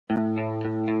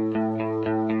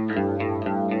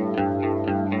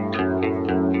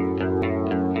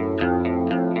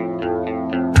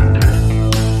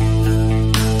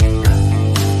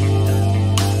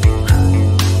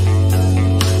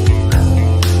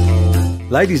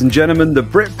Ladies and gentlemen, the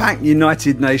Britpack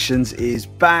United Nations is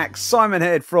back. Simon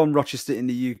Head from Rochester in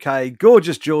the UK,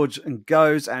 Gorgeous George and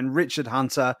Goes, and Richard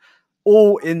Hunter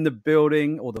all in the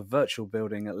building, or the virtual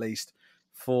building at least,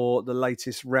 for the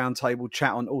latest roundtable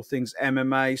chat on all things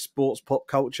MMA, sports, pop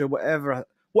culture,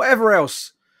 whatever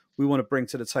else we want to bring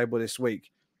to the table this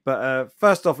week. But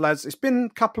first off, lads, it's been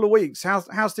a couple of weeks.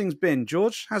 How's things been?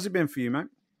 George, how's it been for you, mate?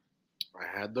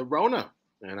 I had the Rona,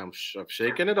 and I'm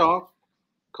shaking it off.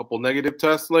 Couple negative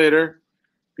tests later,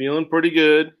 feeling pretty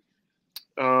good.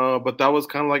 But that was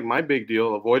kind of like my big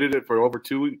deal. Avoided it for over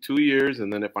two years,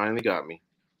 and then it finally got me.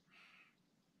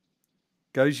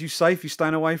 Goes, you safe? You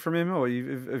staying away from him, or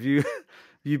have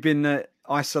you been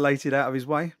isolated out of his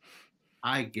way?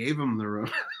 I gave him the room.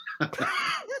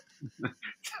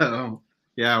 So,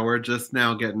 yeah, we're just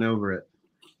now getting over it.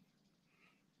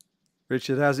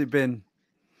 Richard, how's it been?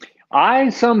 I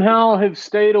somehow have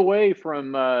stayed away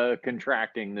from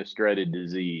contracting this dreaded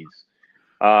disease.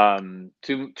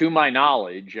 To my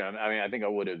knowledge, I mean, I think I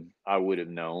would have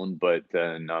known, but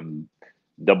then I'm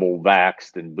double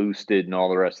vaxxed and boosted and all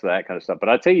the rest of that kind of stuff. But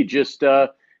I tell you, just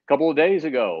a couple of days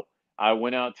ago, I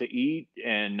went out to eat,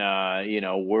 and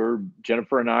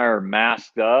Jennifer and I are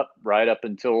masked up right up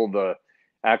until the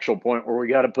actual point where we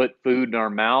got to put food in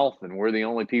our mouth, and we're the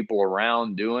only people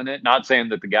around doing it. Not saying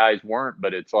that the guys weren't,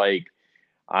 but it's like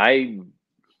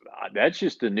that's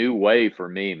just a new way for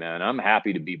me, man. I'm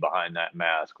happy to be behind that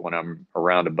mask when I'm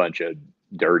around a bunch of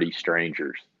dirty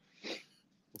strangers.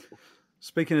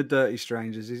 Speaking of dirty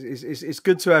strangers, it's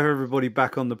good to have everybody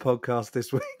back on the podcast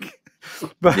this week.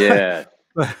 But, yeah,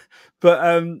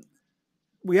 but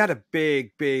we had a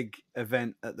big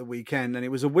event at the weekend, and it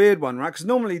was a weird one, right? Because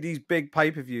normally these big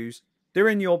pay-per-views, they're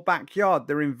in your backyard,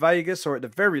 they're in Vegas, or at the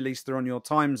very least, they're on your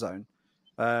time zone,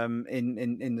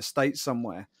 in the States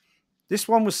somewhere. This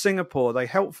one was Singapore. They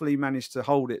helpfully managed to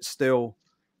hold it still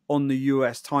on the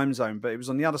US time zone, but it was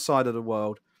on the other side of the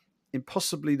world, in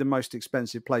possibly the most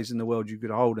expensive place in the world you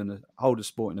could hold a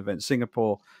sporting event.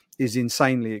 Singapore is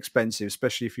insanely expensive,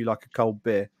 especially if you like a cold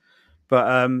beer.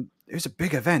 But it was a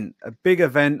big event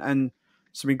and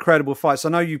some incredible fights. I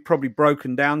know you've probably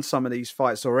broken down some of these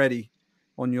fights already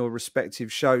on your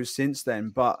respective shows since then,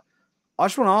 but I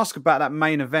just want to ask about that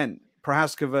main event,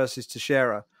 Prohaska versus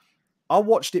Teixeira. I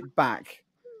watched it back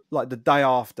like the day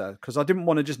after because I didn't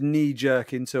want to just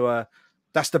knee-jerk into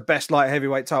that's the best light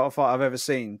heavyweight title fight I've ever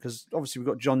seen, because obviously we've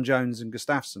got John Jones and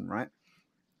Gustafsson, right?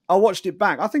 I watched it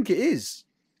back. I think it is.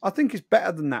 I think it's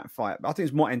better than that fight. I think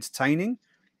it's more entertaining,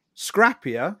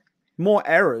 scrappier, more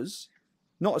errors,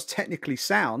 not as technically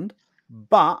sound,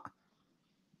 but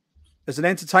as an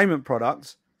entertainment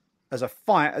product, as a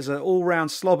fight, as an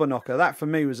all-round slobber knocker, that for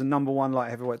me was a number one light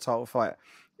heavyweight title fight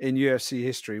in UFC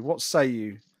history. What say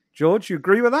you, George? You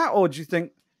agree with that, or do you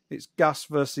think it's Gus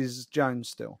versus Jones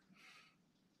still?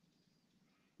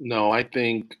 No, I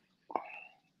think,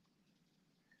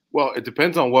 well, it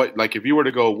depends on what, like if you were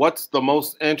to go, what's the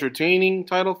most entertaining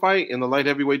title fight in the light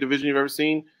heavyweight division you've ever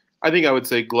seen? I think I would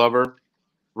say Glover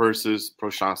versus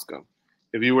Prochaska.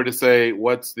 If you were to say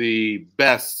what's the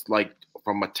best, like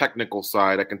from a technical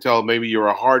side, I can tell maybe you're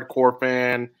a hardcore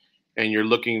fan and you're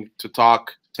looking to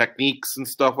talk techniques and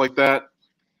stuff like that,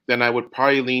 then I would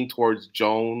probably lean towards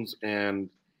Jones and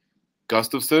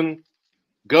Gustafsson.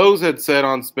 Goes had said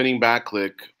on Spinning Back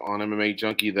Click on MMA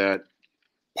Junkie that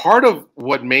part of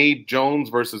what made Jones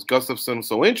versus Gustafsson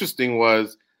so interesting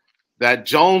was that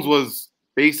Jones was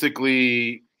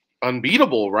basically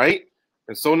unbeatable, right?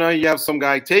 And so now you have some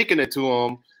guy taking it to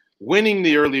him, winning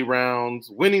the early rounds,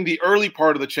 winning the early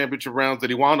part of the championship rounds that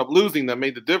he wound up losing that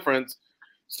made the difference.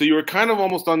 So you were kind of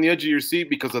almost on the edge of your seat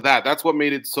because of that. That's what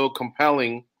made it so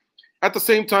compelling. At the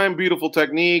same time, beautiful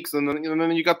techniques, and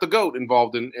then you got the GOAT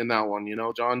involved in that one,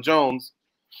 John Jones.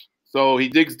 So he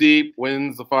digs deep,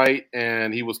 wins the fight,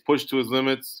 and he was pushed to his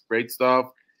limits. Great stuff.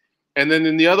 And then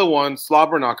in the other one,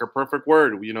 slobber knocker, perfect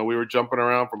word. We were jumping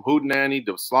around from hootenanny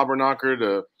to slobber knocker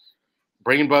to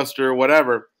brainbuster,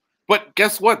 whatever. But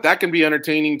guess what? That can be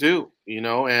entertaining too,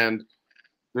 and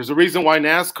there's a reason why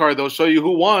NASCAR, they'll show you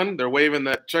who won. They're waving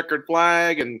that checkered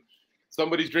flag and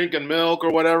somebody's drinking milk or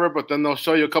whatever, but then they'll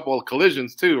show you a couple of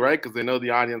collisions too, right? Because they know the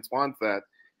audience wants that.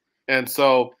 And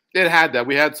so it had that.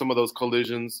 We had some of those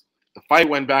collisions. The fight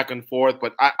went back and forth,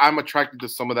 but I'm attracted to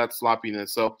some of that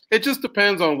sloppiness. So it just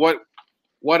depends on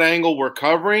what angle we're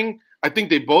covering. I think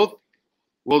they both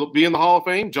will be in the Hall of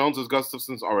Fame. Jones and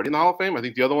Gustafsson's already in the Hall of Fame. I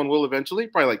think the other one will eventually,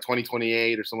 probably like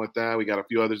 2028 or something like that. We got a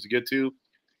few others to get to.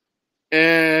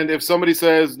 And if somebody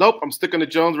says, nope, I'm sticking to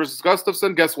Jones versus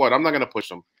Gustafsson, guess what? I'm not going to push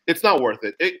them. It's not worth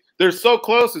it. They're so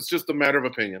close, it's just a matter of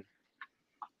opinion.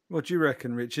 What do you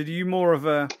reckon, Richard? Are you more of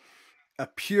a a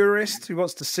purist who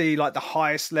wants to see like the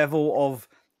highest level of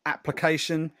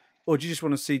application, or do you just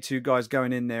want to see two guys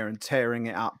going in there and tearing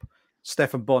it up,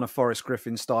 Stephen Bonner, Forrest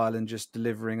Griffin style, and just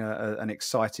delivering an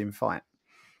exciting fight?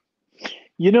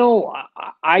 You know,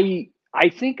 I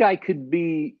think I could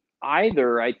be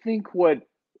either. I think what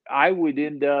I would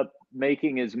end up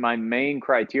making as my main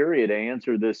criteria to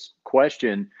answer this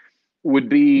question would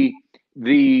be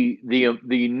the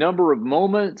number of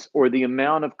moments or the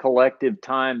amount of collective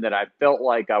time that I felt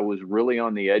like I was really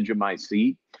on the edge of my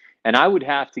seat. And I would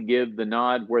have to give the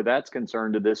nod where that's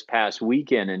concerned to this past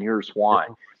weekend, and here's why.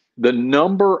 The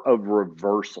number of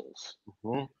reversals,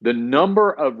 the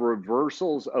number of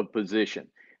reversals of position.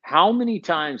 How many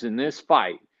times in this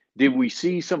fight did we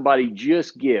see somebody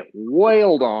just get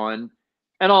wailed on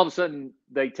and all of a sudden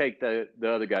they take the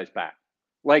other guy's back?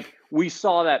 Like, we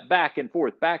saw that back and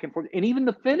forth. And even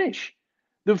the finish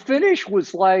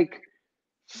was like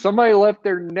somebody left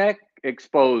their neck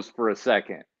exposed for a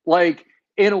second. Like,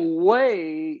 in a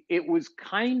way, it was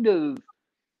kind of,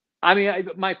 I mean,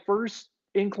 my first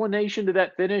inclination to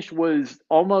that finish was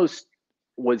almost,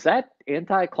 was that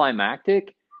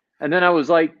anticlimactic? And then I was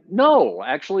like, no,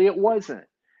 actually it wasn't,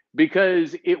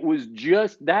 because it was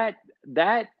just that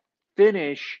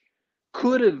finish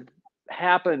could have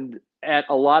happened at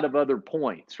a lot of other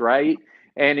points, right?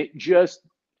 And it just,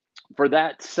 for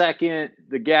that second,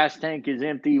 the gas tank is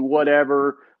empty,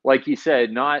 whatever. Like you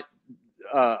said, not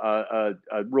a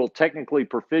real technically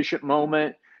proficient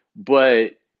moment,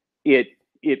 but it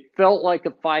felt like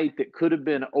a fight that could have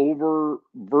been over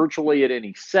virtually at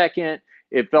any second.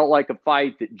 It felt like a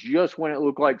fight that just when it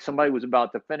looked like somebody was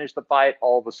about to finish the fight,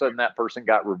 all of a sudden that person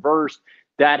got reversed.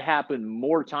 That happened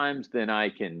more times than I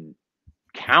can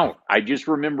count. I just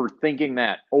remember thinking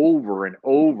that over and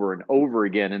over and over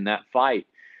again in that fight.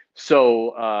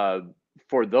 So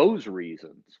for those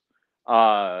reasons,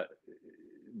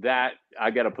 that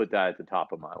I got to put that at the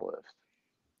top of my list.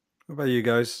 What about you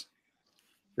guys?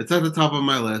 It's at the top of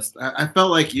my list. I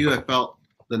felt like you. I felt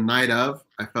the night of.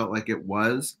 I felt like it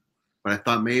was, but I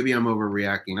thought maybe I'm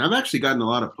overreacting. I've actually gotten a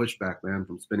lot of pushback, man,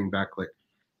 from Spinning Back Click.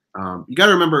 You got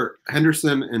to remember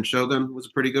Henderson and Shogun was a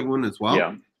pretty good one as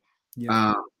well.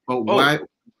 Yeah. But why?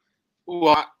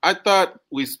 Well, I thought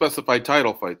we specified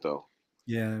title fight though.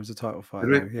 Yeah, it was a title fight.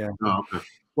 Yeah. Oh, okay.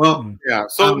 Well, yeah.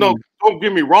 So no, don't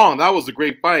get me wrong. That was a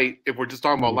great fight. If we're just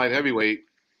talking about light heavyweight,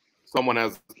 someone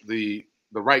has the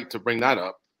right to bring that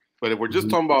up. But if we're just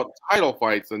talking about title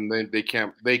fights, and then they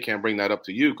can't bring that up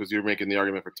to you because you're making the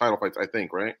argument for title fights, I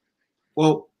think, right?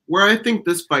 Well, where I think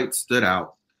this fight stood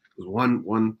out was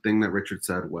one thing that Richard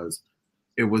said was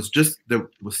it was just there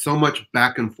was so much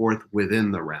back and forth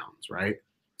within the rounds, right?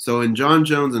 So in John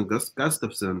Jones and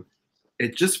Gustafsson,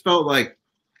 it just felt like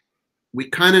we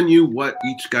kind of knew what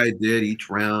each guy did each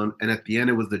round, and at the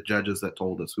end it was the judges that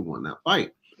told us who won that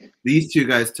fight. These two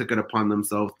guys took it upon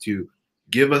themselves to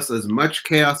give us as much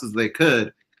chaos as they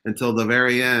could until the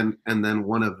very end, and then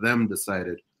one of them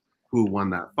decided who won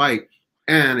that fight.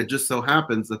 And it just so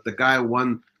happens that the guy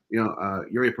won,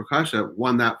 Yuri Prokasha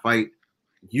won that fight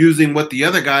using what the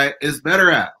other guy is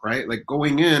better at, right? Like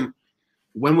going in,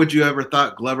 when would you ever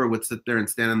thought Glover would sit there and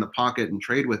stand in the pocket and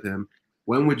trade with him?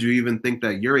 When would you even think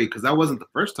that Yuri, because that wasn't the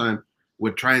first time,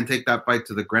 would try and take that fight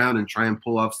to the ground and try and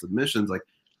pull off submissions? Like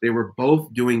they were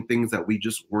both doing things that we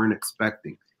just weren't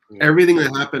expecting. Everything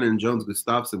that happened in Jones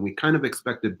Gustafsson, we kind of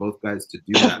expected both guys to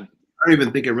do that. I don't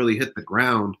even think it really hit the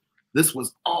ground. This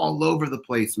was all over the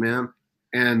place, man.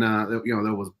 And there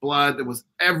was blood, there was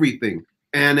everything,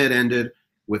 and it ended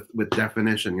with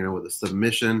definition. With a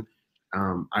submission.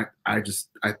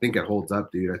 I think it holds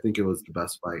up, dude. I think it was the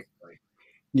best fight.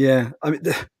 Yeah, I mean,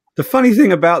 the funny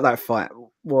thing about that fight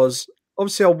was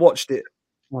obviously I watched it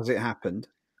as it happened,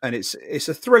 and it's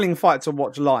a thrilling fight to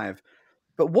watch live.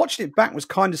 But watching it back was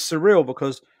kind of surreal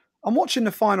because I'm watching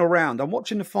the final round. I'm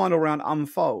watching the final round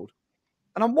unfold.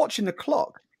 And I'm watching the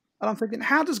clock. And I'm thinking,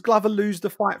 how does Glover lose the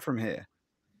fight from here?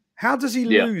 How does he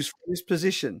lose from this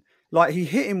position? Like, he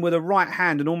hit him with a right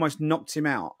hand and almost knocked him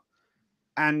out.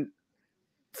 And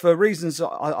for reasons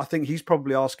I think he's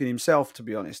probably asking himself, to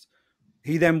be honest,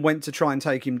 he then went to try and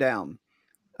take him down.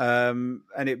 And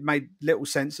it made little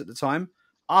sense at the time,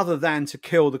 other than to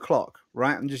kill the clock,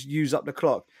 right? And just use up the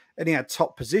clock. And he had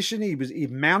top position. He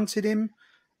mounted him,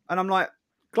 and I'm like,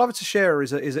 Glover Teixeira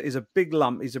is a big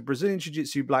lump. He's a Brazilian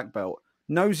Jiu-Jitsu black belt,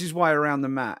 knows his way around the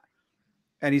mat,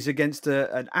 and he's against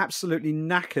an absolutely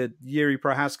knackered Yuri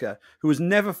Prohaska, who has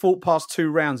never fought past 2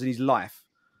 rounds in his life.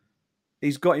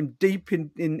 He's got him deep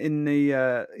in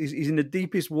the he's in the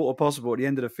deepest water possible at the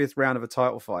end of the 5th round of a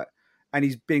title fight, and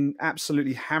he's been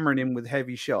absolutely hammering him with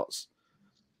heavy shots.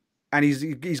 and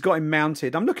he's got him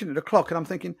mounted. I'm looking at the clock and I'm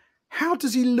thinking, how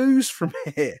does he lose from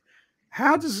here?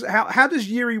 How does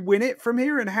Yuri win it from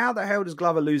here, and how the hell does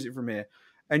Glover lose it from here?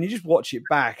 And you just watch it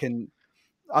back, and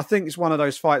I think it's one of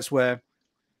those fights where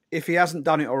if he hasn't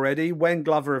done it already, when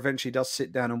Glover eventually does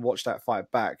sit down and watch that fight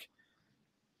back,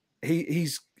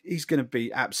 he's going to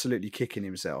be absolutely kicking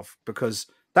himself, because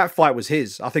that fight was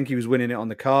his. I think he was winning it on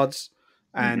the cards,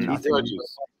 and I think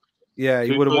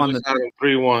he would have won the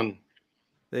 3-1.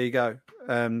 There you go.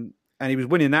 And he was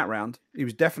winning that round. He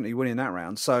was definitely winning that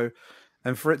round. So,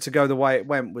 and for it to go the way it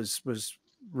went was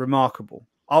remarkable.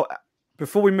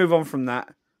 Before we move on from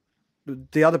that,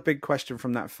 the other big question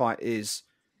from that fight is,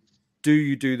 do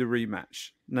you do the rematch?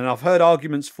 Now, I've heard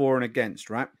arguments for and against,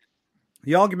 right?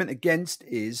 The argument against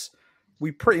is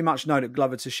we pretty much know that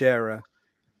Glover Teixeira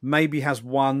maybe has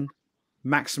 1,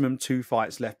 maximum 2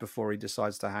 fights left before he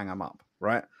decides to hang them up,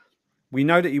 right? We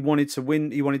know that he wanted to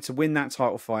win. He wanted to win that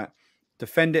title fight,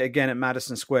 defend it again at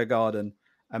Madison Square Garden,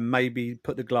 and maybe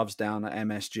put the gloves down at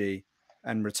MSG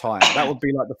and retire. That would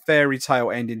be like the fairy tale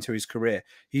ending to his career.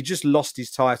 He just lost his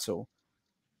title,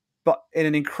 but in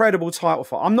an incredible title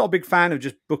fight. I'm not a big fan of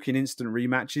just booking instant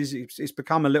rematches. It's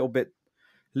become a little bit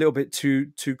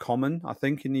too common, I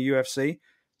think, in the UFC.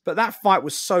 But that fight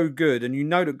was so good, and you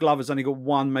know that Glover's only got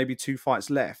 1, maybe 2 fights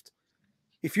left.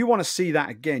 If you want to see that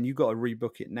again, you've got to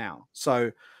rebook it now.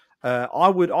 So I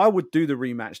would do the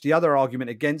rematch. The other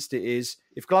argument against it is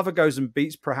if Glover goes and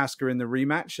beats Prohaska in the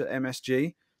rematch at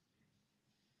MSG,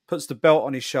 puts the belt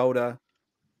on his shoulder,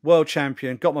 world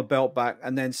champion, got my belt back,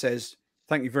 and then says,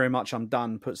 "Thank you very much, I'm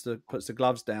done." Puts the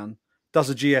gloves down, does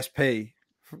a GSP,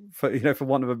 for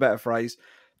want of a better phrase.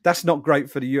 That's not great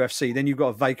for the UFC. Then you've got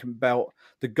a vacant belt.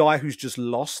 The guy who's just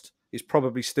lost is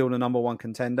probably still the number 1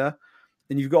 contender.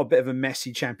 And you've got a bit of a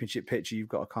messy championship picture you've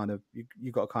got to kind of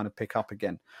pick up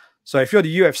again. So if you're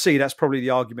the UFC, that's probably the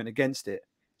argument against it.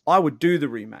 I would do the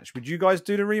rematch. Would you guys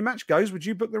do the rematch? Goes, would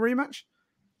you book the rematch?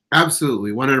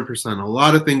 Absolutely, 100%. A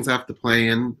lot of things have to play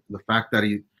in. The fact that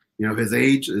his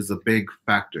age is a big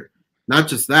factor. Not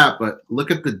just that, but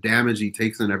look at the damage he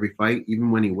takes in every fight, even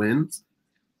when he wins.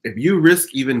 If you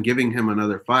risk even giving him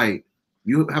another fight,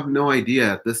 you have no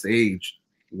idea at this age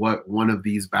what one of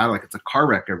these battles, like it's a car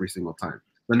wreck every single time.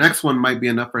 The next one might be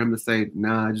enough for him to say,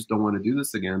 nah, I just don't want to do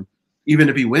this again, even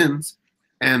if he wins.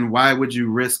 And why would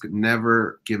you risk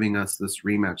never giving us this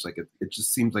rematch? Like it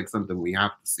just seems like something we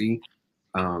have to see.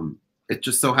 It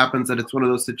just so happens that it's one of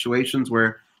those situations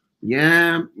where,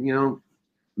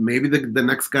 maybe the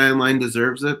next guy in line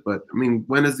deserves it. But I mean,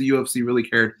 when has the UFC really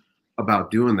cared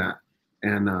about doing that?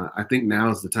 And I think now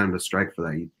is the time to strike for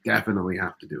that. You definitely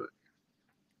have to do it.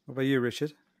 What about you,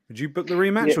 Richard? Would you book the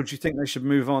rematch, or do you think they should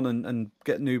move on and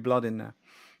get new blood in there?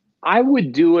 I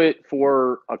would do it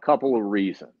for a couple of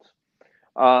reasons.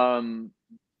 In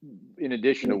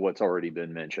addition to what's already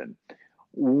been mentioned.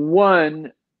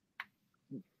 One,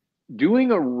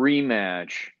 doing a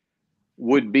rematch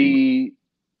would be,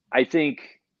 I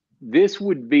think this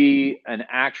would be an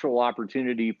actual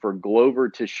opportunity for Glover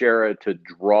Teixeira to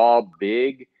draw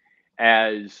big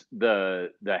as the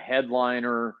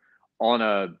headliner on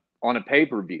a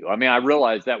pay-per-view. I mean, I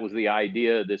realize that was the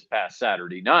idea this past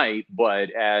Saturday night, but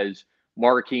as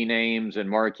marquee names and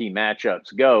marquee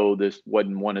matchups go, this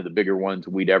wasn't one of the bigger ones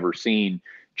we'd ever seen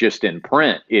just in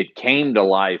print. It came to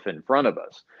life in front of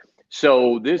us.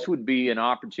 So this would be an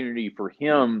opportunity for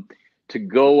him to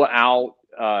go out,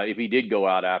 if he did go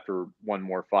out after one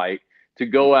more fight, to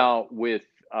go out with,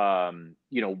 the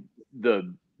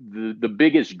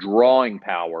biggest drawing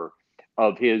power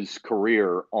of his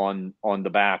career on the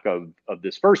back of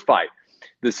this first fight.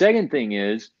 The second thing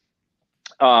is,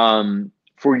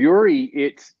 for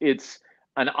Yuri, it's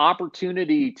an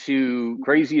opportunity to,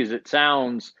 crazy as it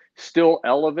sounds, still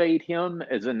elevate him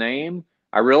as a name.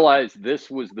 I realize this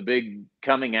was the big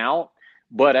coming out,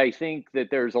 but I think that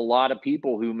there's a lot of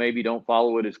people who maybe don't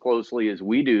follow it as closely as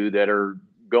we do that are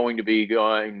going to be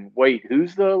going, wait,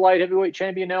 who's the light heavyweight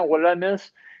champion now? What did I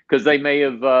miss? Because they may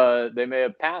have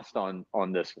passed on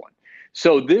this one.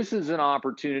 So this is an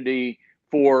opportunity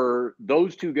for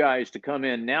those two guys to come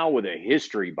in now with a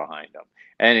history behind them,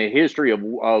 and a history of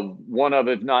one of,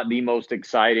 if not the most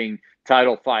exciting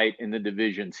title fight in the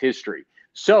division's history.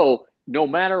 So no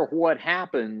matter what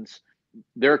happens,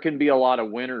 there can be a lot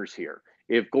of winners here.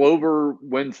 If Glover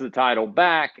wins the title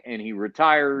back and he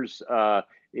retires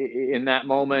in that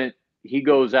moment, he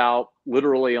goes out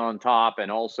literally on top, and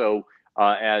also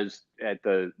as at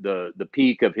the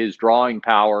peak of his drawing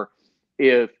power.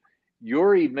 If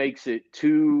Yuri makes it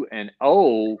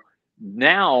 2-0,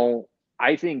 now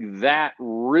I think that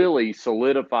really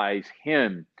solidifies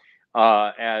him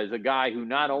as a guy who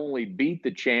not only beat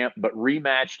the champ but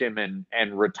rematched him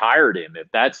and retired him, if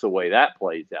that's the way that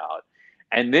plays out.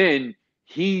 And then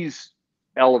he's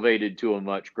elevated to a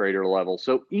much greater level.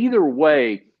 So either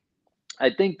way, I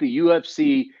think the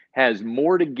UFC has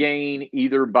more to gain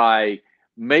either by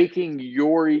making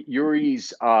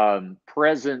Yuri's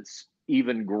presence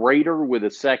even greater with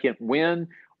a second win,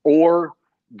 or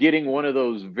getting one of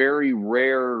those very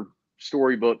rare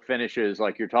storybook finishes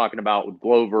like you're talking about with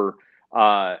Glover,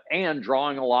 and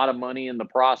drawing a lot of money in the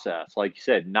process. Like you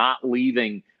said, not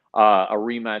leaving a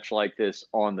rematch like this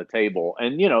on the table.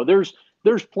 And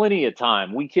there's plenty of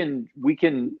time. We can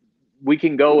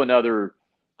go another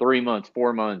 3 months,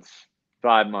 4 months,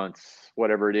 5 months,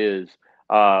 whatever it is,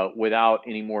 without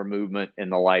any more movement in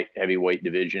the light heavyweight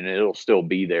division. It'll still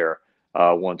be there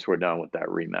once we're done with that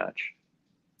rematch.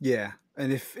 Yeah,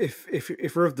 and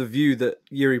if we're of the view that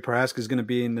Yuri Prochazka is going to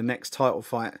be in the next title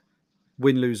fight,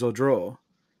 win, lose or draw,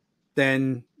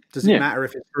 then does it matter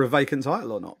if it's for a vacant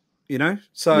title or not?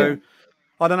 So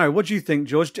I don't know. What do you think,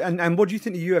 George? And what do you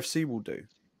think the UFC will do?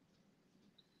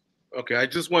 Okay, I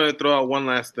just want to throw out one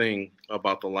last thing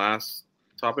about the last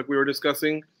topic we were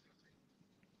discussing.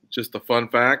 Just a fun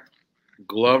fact.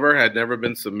 Glover had never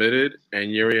been submitted,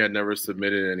 and Yuri had never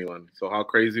submitted anyone. So how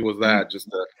crazy was that?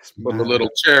 Just to put a little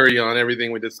cherry on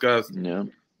everything we discussed. Yeah. As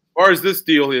far as this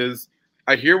deal is,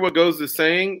 I hear what Goes is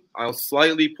saying. I'll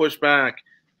slightly push back.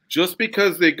 Just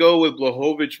because they go with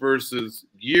Blachowicz versus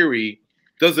Yuri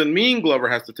doesn't mean Glover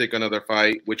has to take another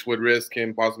fight, which would risk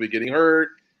him possibly getting hurt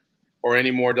or any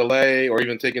more delay or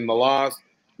even taking the loss.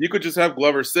 You could just have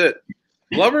Glover sit.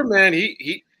 Glover, man,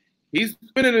 he's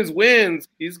been in his wins.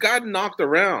 He's gotten knocked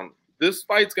around. This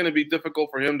fight's going to be difficult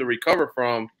for him to recover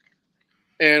from.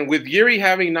 And with Yuri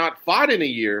having not fought in a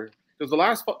year, because the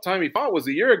last time he fought was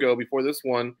a year ago before this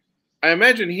one, I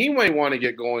imagine he might want to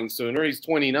get going sooner. He's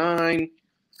 29,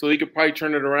 so he could probably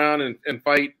turn it around and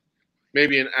fight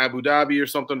maybe in Abu Dhabi or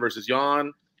something versus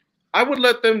Jan. I would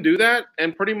let them do that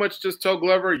and pretty much just tell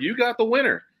Glover, you got the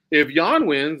winner. If Jan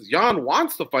wins, Jan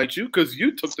wants to fight you because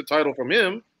you took the title from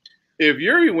him. If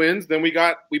Yuri wins, then we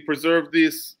preserve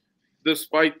this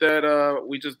fight that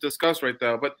we just discussed right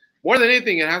now. But more than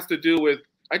anything, it has to do with,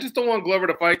 I just don't want Glover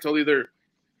to fight till either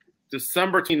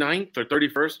December 29th or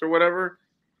 31st or whatever,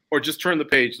 or just turn the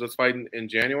page. Let's fight in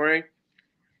January.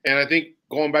 And I think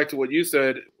going back to what you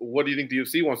said, what do you think the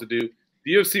UFC wants to do?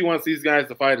 The UFC wants these guys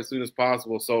to fight as soon as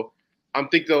possible. So I'm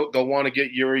think they'll want to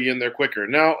get Yuri in there quicker.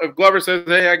 Now, if Glover says,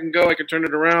 hey, I can go, I can turn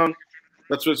it around,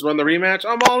 let's just run the rematch,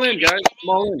 I'm all in, guys. I'm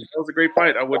all in. That was a great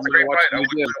fight. I wouldn't mind watching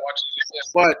it again.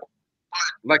 But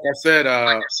like I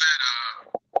said,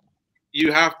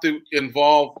 you have to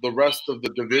involve the rest of the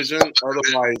division.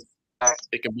 Otherwise,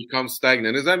 it can become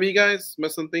stagnant. Is that me, guys,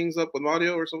 messing things up with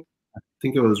audio or something? I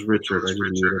think it was Richard. I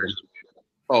didn't muted him.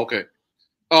 Oh, okay.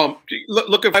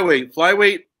 Look at flyweight.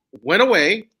 Flyweight went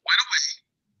away.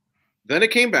 Then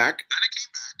it came back.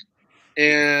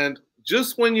 And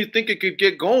just when you think it could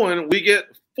get going, we get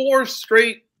 4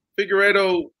 straight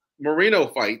Figueiredo-Moreno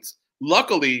fights.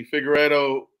 Luckily,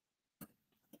 Figueiredo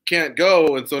can't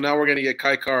go, and so now we're going to get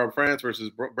Kai Kara France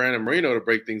versus Brandon Moreno to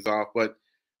break things off. But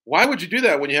why would you do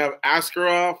that when you have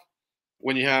Askarov,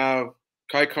 when you have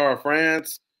Kai Kara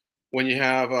France, when you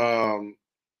have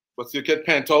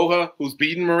Pantoja, who's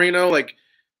beaten Moreno? Like,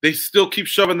 they still keep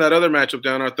shoving that other matchup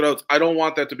down our throats. I don't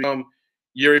want that to become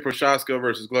Yuri Prochazka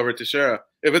versus Glover Teixeira.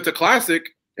 If it's a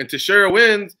classic and Teixeira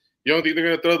wins, you don't think they're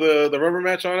going to throw the rubber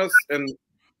match on us? And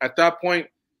at that point,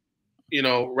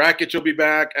 Rakic will be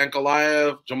back,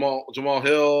 Ankalaev, Jamal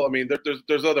Hill. I mean,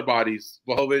 there's other bodies.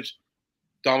 Blachowicz,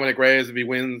 Dominic Reyes, if he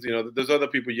wins, there's other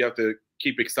people you have to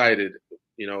keep excited,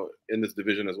 in this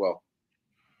division as well.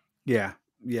 Yeah.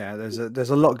 There's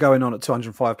a lot going on at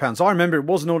 205 pounds. I remember it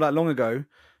wasn't all that long ago.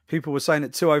 People were saying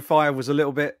that 205 was a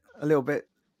little bit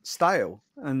stale,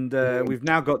 and we've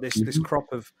now got this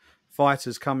crop of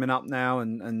fighters coming up now,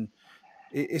 and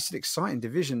it's an exciting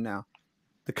division now.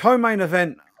 The co-main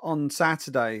event on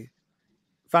Saturday,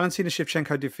 Valentina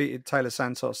Shevchenko defeated Taylor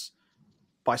Santos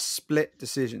by split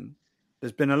decision.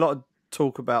 There's been a lot of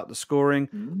talk about the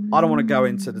scoring. I don't want to go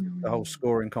into the whole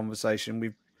scoring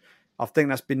conversation. I think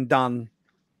that's been done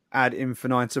ad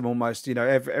infinitum almost.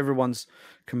 Everyone's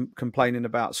complaining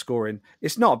about scoring.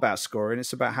 It's not about scoring.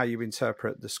 It's about how you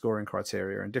interpret the scoring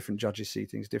criteria, and different judges see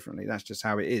things differently. That's just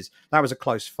how it is. That was a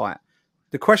close fight.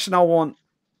 The question I want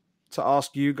to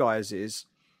ask you guys is,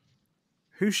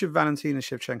 who should Valentina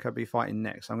Shevchenko be fighting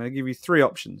next? I'm going to give you 3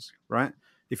 options, right?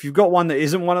 If you've got one that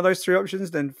isn't one of those 3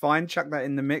 options, then fine, chuck that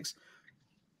in the mix.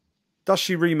 Does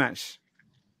she rematch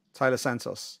Taylor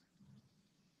Santos?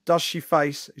 Does she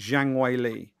face Zhang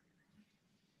Weili?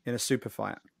 in a super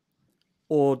fight?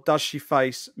 Or does she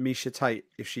face Misha Tate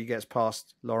if she gets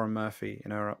past Lauren Murphy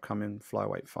in her upcoming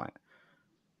flyweight fight?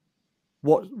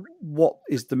 What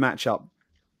is the matchup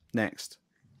next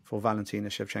for Valentina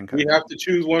Shevchenko? We have to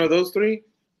choose one of those three?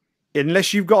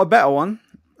 Unless you've got a better one.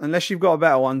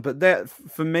 But there,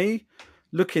 for me,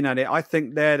 looking at it, I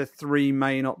think they're the three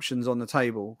main options on the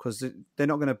table because they're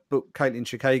not going to book Caitlin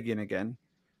Chikagian again,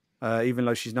 even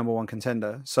though she's number one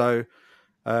contender. So,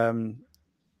 who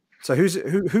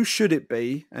should it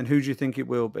be, and who do you think it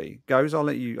will be? Goes, I'll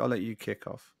let you kick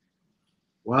off.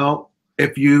 Well,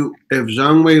 if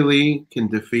Zhang Weili can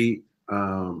defeat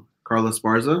Carla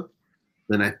Esparza,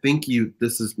 then I think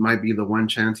might be the one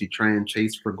chance you try and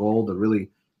chase for gold to really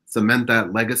cement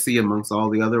that legacy amongst all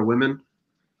the other women.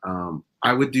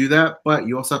 I would do that, but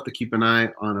you also have to keep an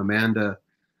eye on Amanda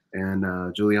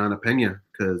and Juliana Pena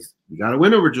because you got to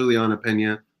win over Juliana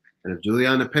Pena. And if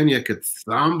Juliana Pena could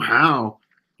somehow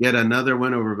get another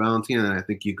win over Valentina, then I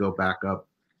think you go back up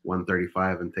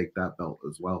 135 and take that belt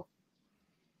as well.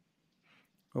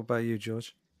 What about you,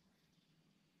 George?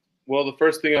 Well, the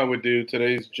first thing I would do,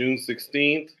 today's June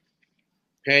 16th.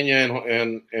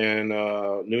 Pena and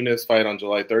Nunes fight on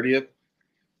July 30th.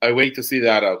 I wait to see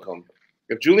that outcome.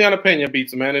 If Juliana Pena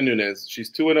beats Amanda Nunes,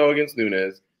 she's 2-0 against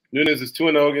Nunes. Nunes is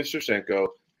 2-0 against Shevchenko.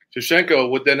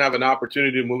 Shevchenko would then have an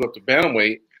opportunity to move up to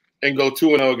bantamweight and go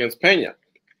 2-0 against Pena.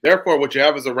 Therefore, what you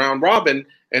have is a round robin,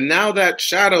 and now that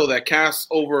shadow that casts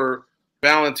over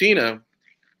Valentina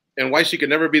and why she could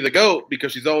never be the GOAT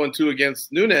because she's 0-2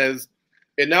 against Nunes,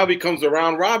 it now becomes a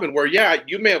round robin where, yeah,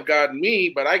 you may have gotten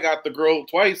me, but I got the girl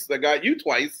twice that got you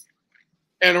twice.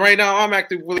 And right now I'm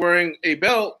actively wearing a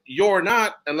belt. You're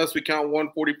not, unless we count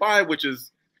 145, which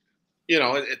is,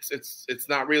 it's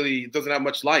not really, it doesn't have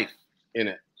much life in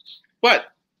it. But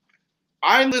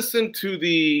I listened to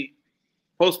the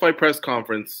post-fight press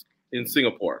conference in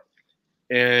Singapore,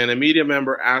 and a media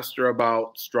member asked her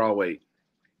about strawweight.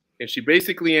 And she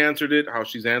basically answered it how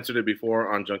she's answered it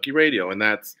before on Junkie Radio, and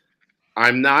that's,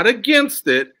 I'm not against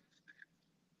it,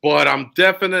 but I'm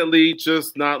definitely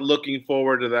just not looking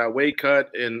forward to that weight cut.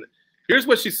 And here's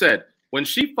what she said. When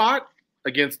she fought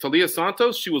against Talia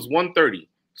Santos, she was 130.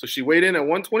 So she weighed in at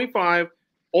 125,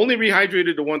 only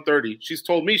rehydrated to 130. She's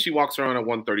told me she walks around at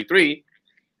 133.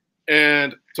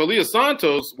 And Talia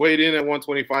Santos weighed in at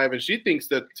 125, and she thinks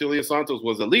that Talia Santos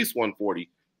was at least 140.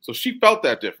 So she felt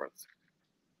that difference.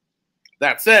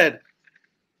 That said,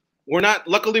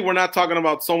 luckily we're not talking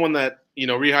about someone that,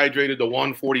 rehydrated to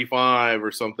 145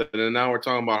 or something, and now we're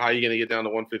talking about how you're going to get down to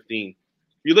 115.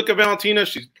 You look at Valentina,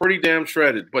 she's pretty damn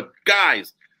shredded. But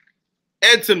guys,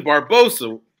 Edson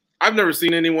Barbosa, I've never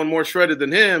seen anyone more shredded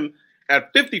than him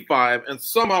at 55, and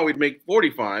somehow he'd make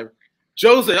 45.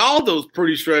 Jose Aldo's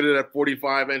pretty shredded at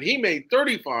 45, and he made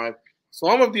 35. So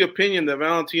I'm of the opinion that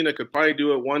Valentina could probably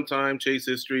do it one time, chase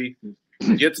history,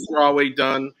 get strawweight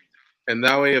done, and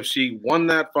that way if she won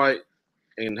that fight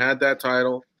and had that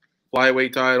title,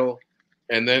 flyweight title,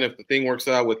 and then if the thing works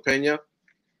out with Pena,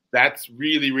 that's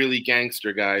really, really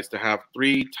gangster, guys, to have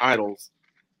 3 titles,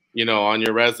 on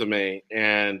your resume.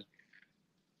 And,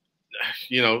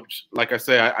 like I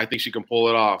say, I think she can pull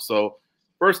it off. So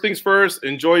first things first,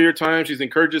 enjoy your time. She's in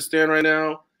Kyrgyzstan right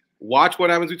now. Watch what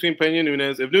happens between Pena and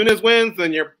Nunes. If Nunes wins,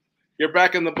 then you're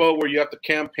back in the boat where you have to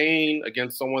campaign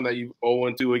against someone that you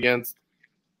 0-2 against.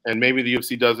 And maybe the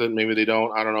UFC does it, maybe they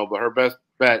don't. I don't know. But her best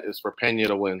bet is for Pena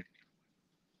to win.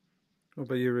 What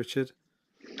about you, Richard?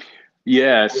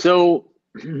 Yeah, so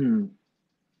all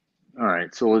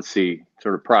right, so let's see,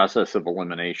 sort of process of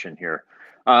elimination here.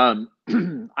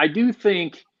 I do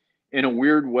think in a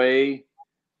weird way,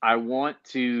 I want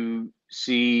to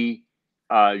see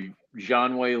Zhang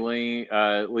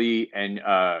Weili and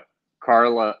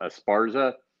Carla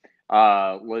Esparza.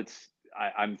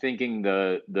 I'm thinking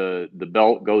the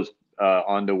belt goes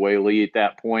on to Weili at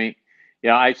that point.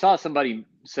 Yeah, I saw somebody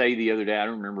say the other day, I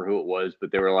don't remember who it was,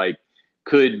 but they were like,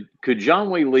 could Zhang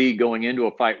Weili going into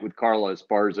a fight with Carla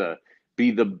Esparza be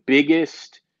the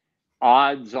biggest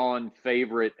odds-on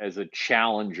favorite as a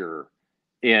challenger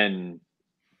in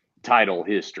title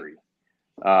history?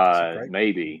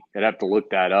 Maybe. I'd have to look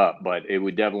that up, but it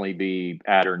would definitely be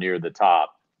at or near the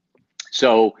top.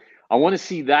 So I want to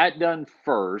see that done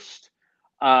first.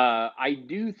 I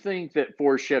do think that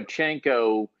for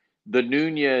Shevchenko, the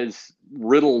Nunes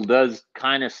riddle does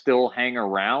kind of still hang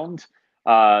around.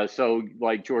 So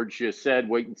like George just said,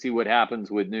 wait and see what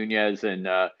happens with Nunes and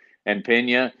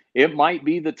Pena. It might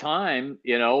be the time,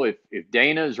 if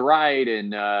Dana's right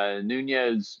and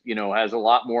Nunes, has a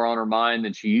lot more on her mind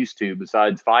than she used to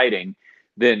besides fighting,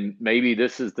 then maybe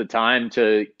this is the time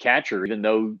to catch her, even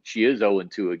though she is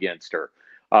 0-2 against her.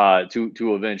 to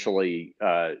eventually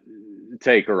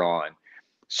take her on.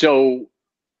 So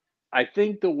I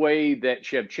think the way that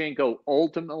Shevchenko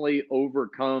ultimately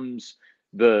overcomes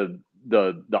the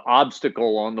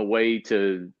obstacle on the way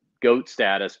to GOAT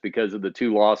status because of the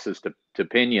 2 losses to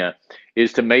Pena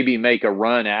is to maybe make a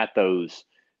run at those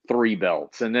 3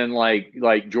 belts. And then like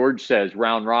George says,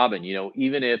 round robin,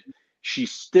 even if she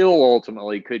still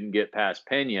ultimately couldn't get past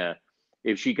Pena,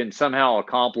 if she can somehow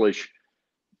accomplish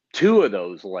 2 of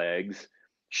those legs,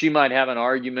 she might have an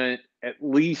argument at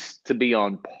least to be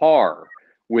on par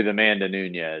with Amanda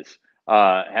Nunes,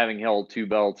 having held 2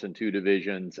 belts in 2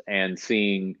 divisions and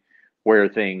seeing where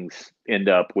things end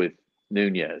up with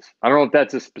Nunes. I don't know if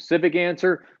that's a specific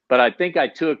answer, but I think I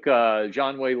took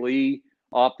Zhang Wei Li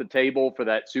off the table for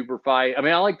that super fight. I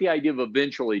mean, I like the idea of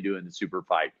eventually doing the super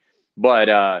fight,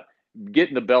 but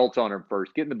getting the belt on her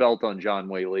first, getting the belt on Zhang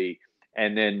Wei Li.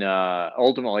 And then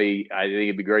ultimately, I think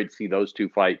it'd be great to see those 2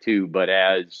 fight too, but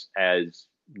as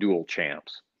dual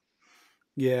champs.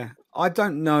 Yeah, I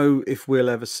don't know if we'll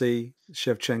ever see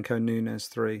Shevchenko Nunes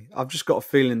 3. I've just got a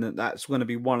feeling that that's going to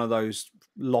be one of those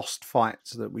lost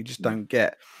fights that we just don't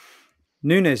get.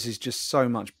 Nunes is just so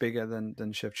much bigger than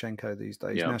Shevchenko these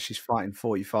days. Yeah. Now she's fighting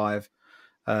 45.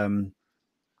 I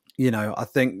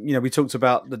think we talked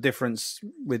about the difference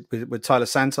with Tyler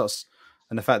Santos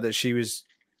and the fact that she was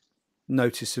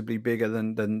noticeably bigger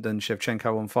than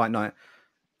Shevchenko on fight night.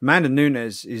 Amanda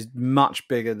Nunes is much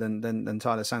bigger than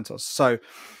Tyler Santos. So,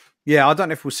 yeah, I don't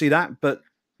know if we'll see that, but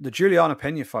the Juliana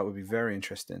Pena fight would be very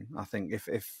interesting. I think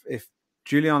if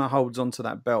Juliana holds onto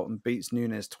that belt and beats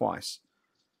Nunes twice,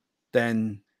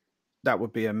 then that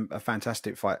would be a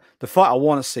fantastic fight. The fight I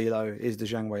want to see, though, is the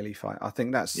Zhang Weili fight. I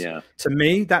think that's, to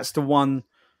me, that's the one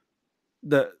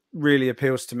that really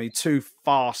appeals to me. 2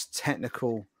 fast,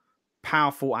 technical,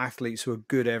 powerful athletes who are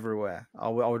good everywhere. I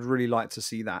would really like to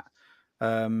see that.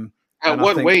 At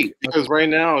what weight? Because right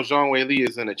now, Zhang Wei Li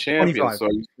isn't a champion. 25. So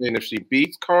are you saying if she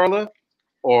beats Carla,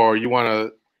 or you want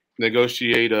to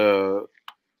negotiate a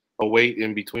weight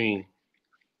in between,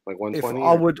 like 120?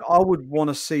 I would want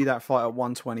to see that fight at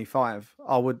 125.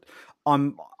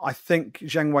 I think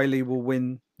Zhang Wei Li will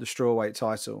win the strawweight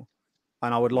title,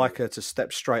 and I would like her to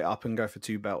step straight up and go for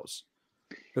 2 belts.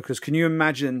 Because can you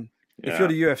imagine if you're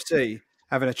the UFC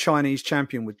having a Chinese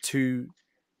champion with two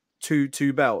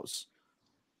belts?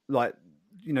 Like,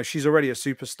 she's already a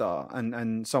superstar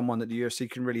and someone that the UFC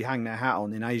can really hang their hat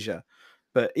on in Asia,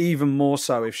 but even more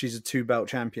so if she's a 2 belt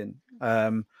champion.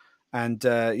 They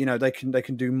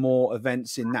can do more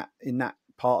events in that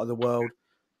part of the world.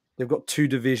 They've got 2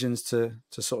 divisions to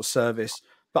sort of service.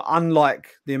 But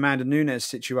unlike the Amanda Nunes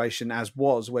situation,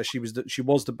 where she was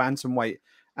the bantamweight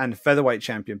and featherweight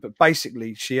champion, but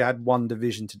basically she had 1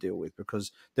 division to deal with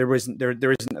because there isn't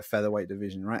a featherweight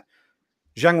division, right?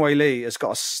 Zhang Wei Li has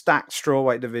got a stacked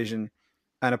strawweight division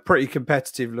and a pretty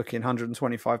competitive looking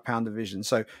 125-pound division.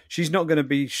 So she's not going to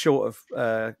be short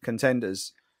of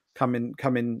contenders coming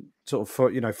sort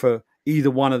of for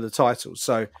either one of the titles.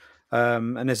 So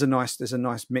and there's a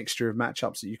nice mixture of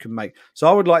matchups that you can make. So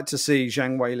I would like to see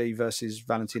Zhang Wei Li versus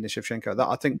Valentina Shevchenko.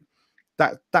 I think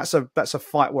that's a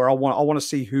fight where I want to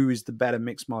see who is the better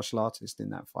mixed martial artist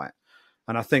in that fight.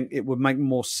 And I think it would make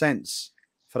more sense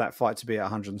for that fight to be at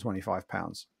 125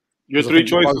 pounds. Your 3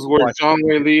 choices were Zhang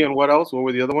Wei Li and what else? What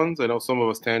were the other ones? I know some of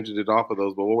us tangented off of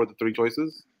those, but what were the 3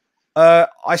 choices?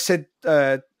 I said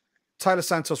Tyler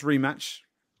Santos rematch.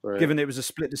 Right. Given it was a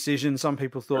split decision, some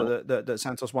people thought that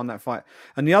Santos won that fight.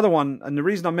 And the other one, and the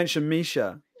reason I mentioned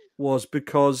Misha was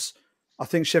because I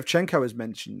think Shevchenko has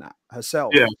mentioned that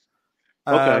herself. Yeah.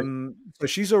 Okay. So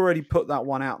she's already put that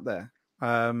one out there.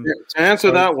 To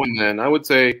answer that one, then, I would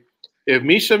say, if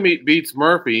Misha beats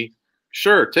Murphy,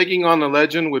 sure, taking on the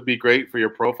legend would be great for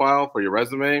your profile, for your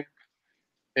resume.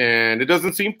 And it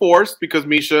doesn't seem forced because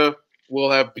Misha will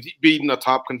have beaten a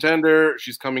top contender.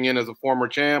 She's coming in as a former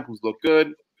champ who's looked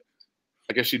good.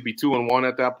 I guess she'd be 2-1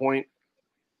 at that point.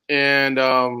 And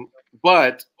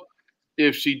but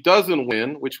if she doesn't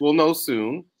win, which we'll know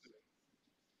soon,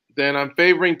 then I'm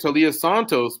favoring Talia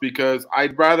Santos because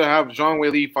I'd rather have Zhang Wei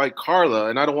Li fight Carla,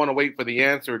 and I don't want to wait for the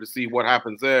answer to see what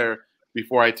happens there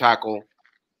before I tackle,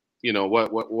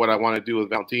 what I want to do with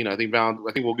Valentina. I think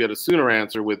we'll get a sooner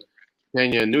answer with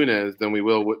Pena and Nunes than we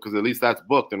will because at least that's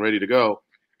booked and ready to go.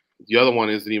 The other one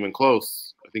isn't even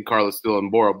close. I think Carla's still in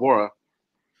Bora Bora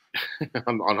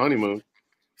on honeymoon.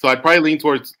 So I'd probably lean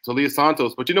towards Talia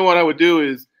Santos. But you know what I would do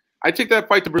is I'd take that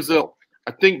fight to Brazil.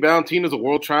 I think Valentina's a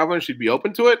world traveler. She'd be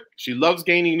open to it. She loves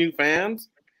gaining new fans.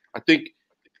 I think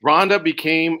Ronda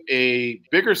became a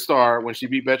bigger star when she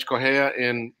beat Bethe Correia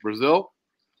in Brazil.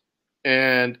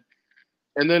 And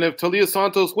And then if Talia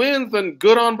Santos wins, then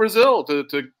good on Brazil to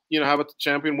have a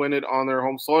champion win it on their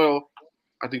home soil.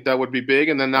 I think that would be big.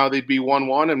 And then now they'd be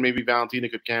 1-1, and maybe Valentina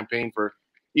could campaign for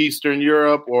Eastern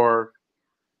Europe or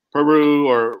Peru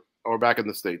or back in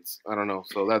the States. I don't know.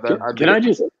 So can I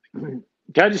just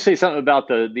say something about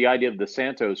the idea of the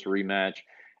Santos rematch?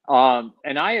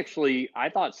 And I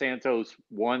thought Santos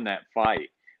won that fight.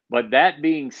 But that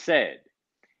being said,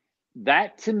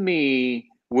 that to me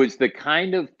was the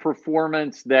kind of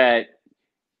performance that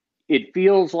it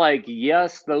feels like,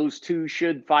 yes, those two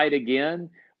should fight again,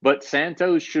 but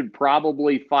Santos should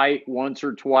probably fight once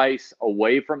or twice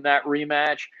away from that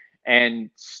rematch and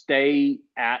stay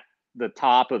at the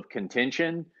top of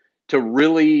contention to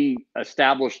really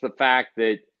establish the fact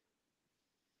that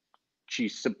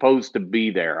she's supposed to be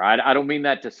there. I don't mean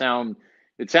that to sound,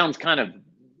 it sounds kind of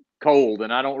cold,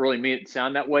 and I don't really mean it to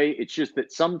sound that way. It's just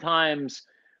that sometimes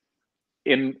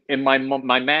in my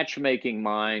matchmaking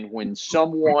mind, when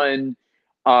someone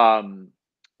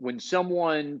puts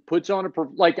on a,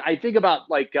 like, I think about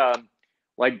like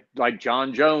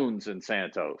John Jones and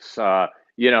Santos, or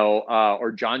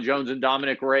John Jones and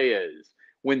Dominic Reyes.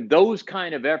 When those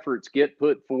kind of efforts get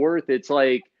put forth, it's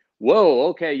like, whoa,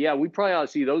 okay, yeah, we probably ought to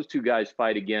see those two guys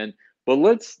fight again. But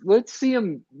let's see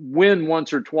them win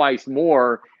once or twice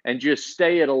more and just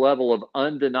stay at a level of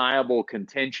undeniable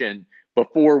contention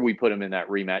before we put them in that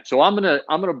rematch. So I'm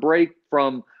gonna break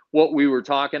from what we were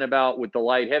talking about with the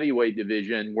light heavyweight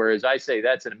division, whereas I say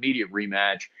that's an immediate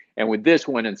rematch. And with this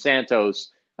one and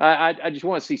Santos, I just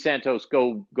want to see Santos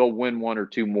go win one or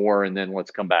two more, and then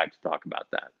let's come back to talk about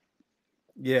that.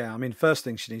 Yeah, I mean, first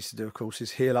thing she needs to do, of course,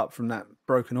 is heal up from that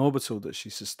broken orbital that she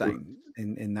sustained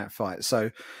in that fight.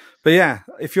 So, but yeah,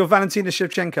 if you're Valentina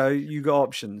Shevchenko, you got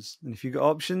options, and if you got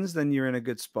options, then you're in a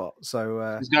good spot.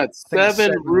 So she's got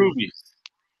seven rubies.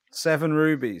 7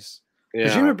 rubies. Yeah.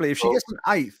 Presumably, if she gets an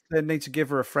 8th, they need to give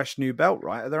her a fresh new belt,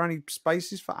 right? Are there any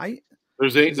spaces for 8?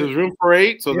 There's 8. There's room for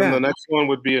 8. So then the next one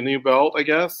would be a new belt, I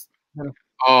guess.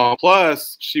 Yeah.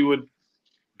 Plus, she would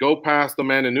go past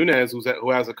Amanda Nunes,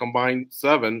 who has a combined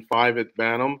 7, 5 at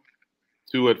bantam,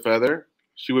 2 at feather.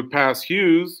 She would pass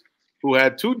Hughes, who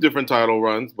had 2 different title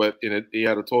runs, but in it he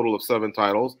had a total of 7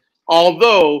 titles.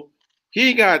 Although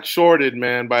he got shorted,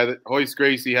 man, by the Royce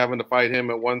Gracie having to fight him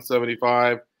at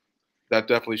 175. That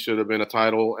definitely should have been a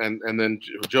title. And then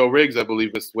Joe Riggs, I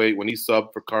believe, missed weight when he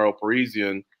subbed for Carl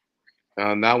Parisian.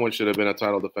 And that one should have been a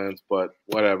title defense, but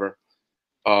whatever.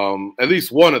 At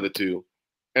least one of the two.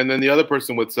 And then the other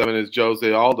person with 7 is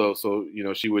Jose Aldo. So,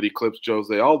 she would eclipse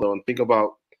Jose Aldo. And think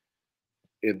about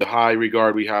the high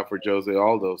regard we have for Jose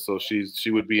Aldo. So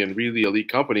she would be in really elite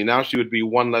company. Now she would be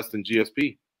 1 less than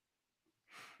GSP.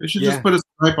 They should just put a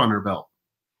stripe on her belt,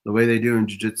 the way they do in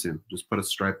jiu-jitsu. Just put a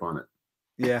stripe on it.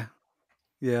 Yeah.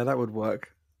 Yeah, that would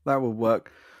work. That would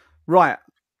work. Right.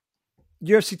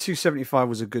 UFC 275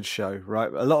 was a good show,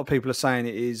 right? A lot of people are saying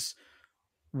it is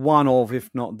one of, if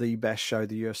not the best show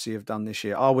the UFC have done this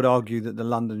year. I would argue that the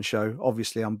London show,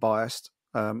 obviously I'm biased.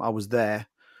 I was there.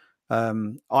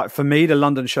 For me, the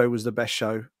London show was the best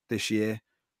show this year.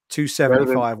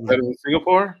 275 was better than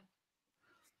Singapore?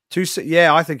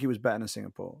 Yeah, I think it was better than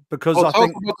Singapore because I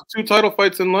think about the 2 title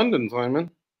fights in London, Simon.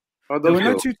 There were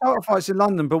no 2 title fights in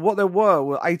London, but what there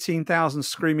were 18,000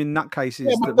 screaming nutcases.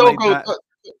 Yeah,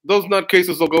 those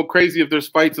nutcases will go crazy if there's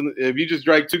fights. If you just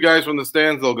drag 2 guys from the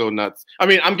stands, they'll go nuts. I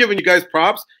mean, I'm giving you guys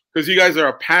props because you guys are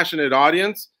a passionate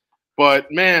audience.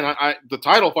 But man, the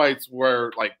title fights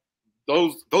were like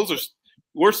those are.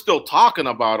 We're still talking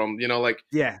about them. The other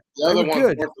ones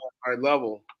weren't at high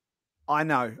level. I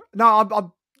know.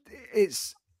 No,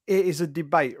 it is a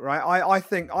debate, right? I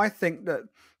think that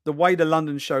the way the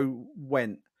London show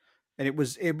went, and it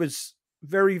was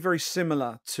very, very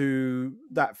similar to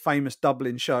that famous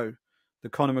Dublin show, the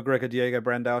Conor McGregor Diego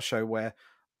Brandao show, where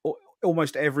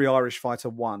almost every Irish fighter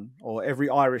won, or every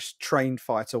Irish trained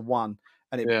fighter won,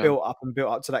 and it built up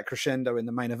to that crescendo in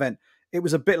the main event. It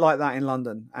was a bit like that in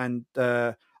London, and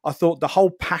I thought the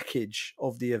whole package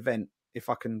of the event, if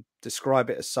I can describe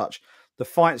it as such, the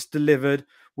fights delivered.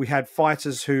 We had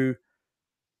fighters who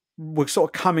were sort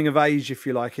of coming of age, if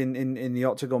you like, in the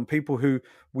octagon. People who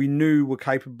we knew were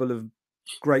capable of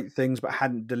great things but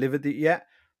hadn't delivered it yet.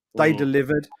 They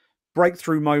delivered.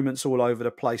 Breakthrough moments all over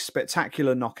the place.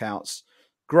 Spectacular knockouts.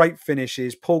 Great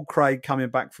finishes. Paul Craig coming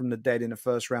back from the dead in the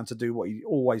first round to do what he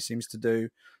always seems to do,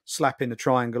 slapping the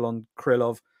triangle on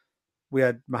Krylov. We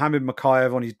had Mohamed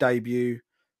Makayev on his debut.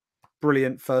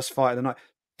 Brilliant first fight of the night.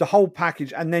 The whole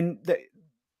package. And then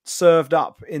served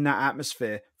up in that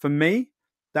atmosphere. For me,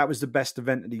 that was the best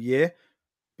event of the year.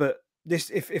 But this,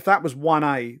 if that was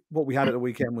 1A, what we had at the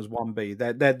weekend was 1B.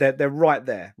 They're right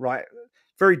there, right?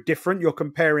 very different. You're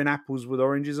comparing apples with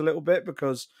oranges a little bit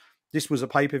because this was a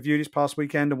pay-per-view this past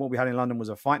weekend, and what we had in London was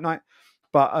a fight night.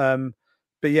 But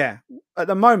yeah, at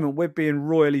the moment we're being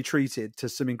royally treated to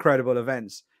some incredible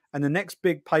events, and the next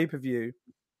big pay-per-view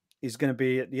is going to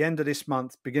be at the end of this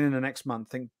month, beginning of next month.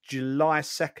 I think July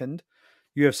 2nd,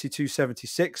 UFC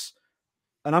 276,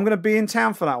 and I'm going to be in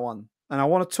town for that one. And I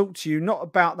want to talk to you not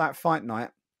about that fight night.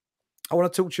 I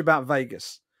want to talk to you about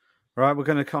Vegas. Right, we're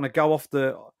going to kind of go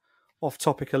off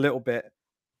topic a little bit.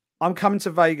 I'm coming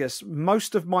to Vegas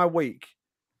most of my week.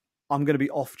 I'm going to be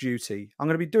off duty. I'm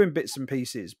going to be doing bits and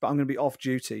pieces, but I'm going to be off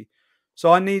duty.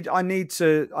 So I need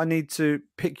to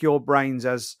pick your brains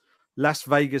as Las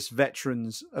Vegas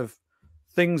veterans of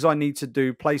things I need to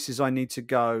do, places I need to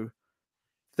go,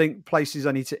 places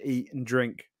I need to eat and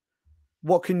drink.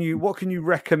 What can you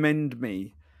recommend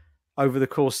me over the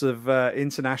course of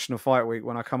International Fight Week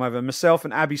when I come over? Myself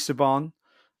and Abby Saban,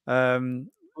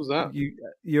 Who's that?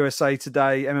 USA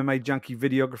Today MMA junkie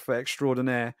videographer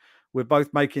extraordinaire. We're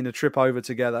both making a trip over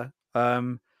together,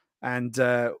 and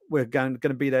we're going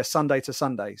to be there Sunday to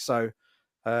Sunday. So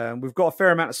we've got a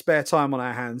fair amount of spare time on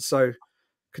our hands. So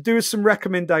could do with some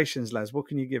recommendations, Les. What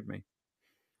can you give me?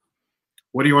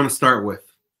 What do you want to start with?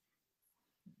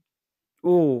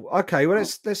 Oh, okay. Well,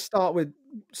 let's start with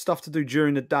stuff to do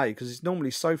during the day because it's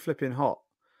normally so flipping hot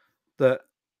that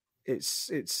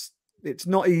it's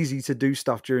not easy to do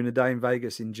stuff during the day in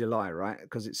Vegas in July, right?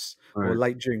 Because it's or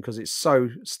late June because it's so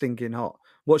stinking hot.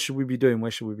 What should we be doing?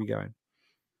 Where should we be going?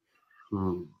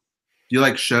 Do you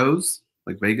like shows,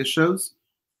 like Vegas shows?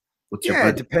 What's your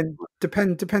budget?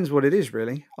 Depends what it is,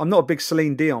 really. I'm not a big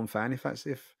Celine Dion fan. If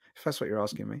that's what you're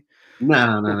asking me.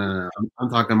 No. I'm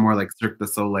talking more like Cirque du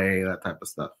Soleil, that type of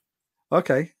stuff.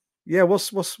 Okay. Yeah.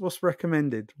 What's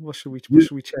recommended? What should we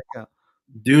check out?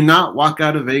 Do not walk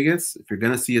out of Vegas if you're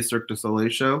going to see a Cirque du Soleil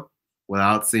show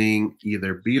without seeing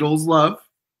either Beatles Love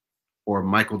or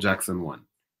Michael Jackson 1.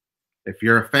 If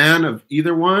you're a fan of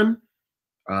either one,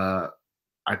 I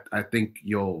think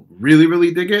you'll really,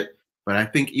 really dig it. But I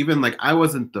think even like I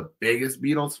wasn't the biggest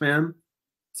Beatles fan.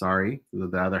 Sorry,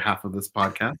 the other half of this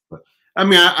podcast. But I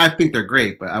mean, I think they're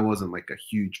great, but I wasn't like a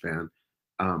huge fan.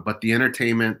 But the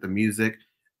entertainment, the music,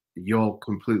 you'll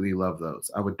completely love those.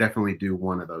 I would definitely do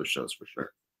one of those shows for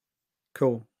sure.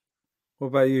 Cool. What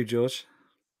about you, George?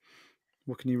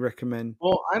 What can you recommend?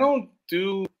 Well, I don't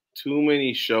do too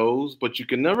many shows, but you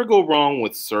can never go wrong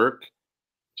with Cirque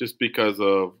just because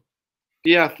of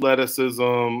the athleticism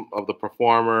of the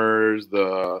performers.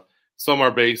 Some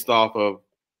are based off of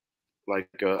like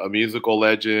a musical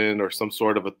legend or some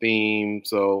sort of a theme.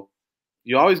 So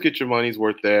you always get your money's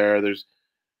worth there.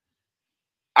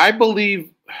 I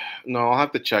believe, no, I'll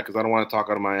have to check because I don't want to talk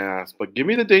out of my ass, but give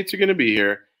me the dates you're going to be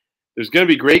here. There's going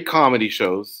to be great comedy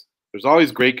shows. There's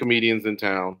always great comedians in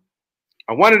town.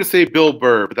 I wanted to say Bill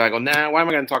Burr, but then I go, nah, why am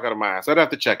I going to talk out of my ass? I'd have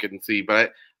to check it and see,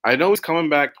 but I know he's coming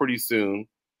back pretty soon.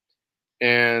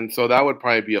 And so that would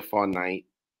probably be a fun night.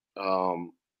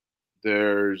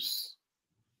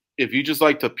 If you just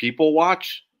like to people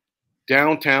watch,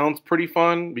 downtown's pretty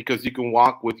fun because you can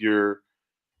walk with your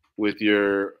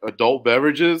adult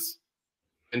beverages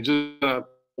and just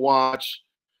watch.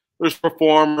 There's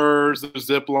performers, there's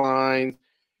zip lines.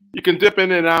 You can dip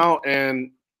in and out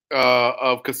and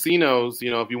of casinos,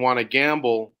 if you want to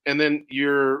gamble, and then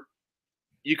you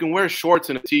can wear shorts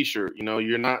and a t-shirt.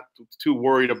 You're not too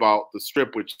worried about the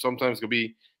strip, which sometimes can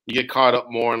be, you get caught up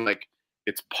more in like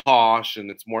it's posh and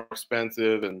it's more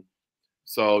expensive, and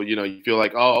so you feel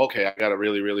like, oh, okay, I gotta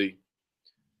really, really,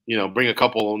 bring a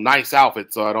couple nice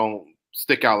outfits so I don't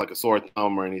stick out like a sore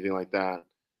thumb or anything like that.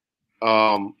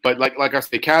 But like I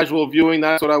say, casual viewing,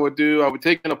 that's what I would do. I would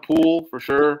take in a pool for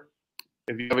sure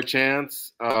if you have a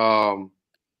chance.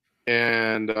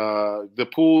 And the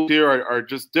pools here are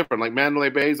just different. Like Mandalay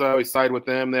Bays, I always side with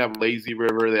them. They have a lazy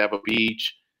river, they have a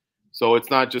beach, so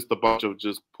it's not just a bunch of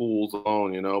just pools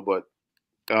alone, But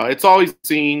it's always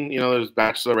seen. There's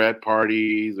bachelorette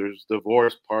parties, there's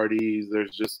divorce parties,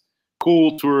 there's just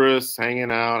cool tourists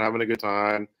hanging out, having a good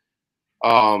time.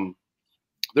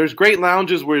 There's great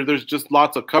lounges where there's just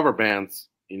lots of cover bands.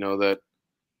 That,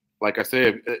 like I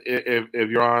say, if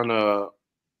you're on a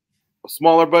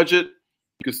smaller budget,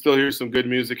 you can still hear some good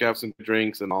music, have some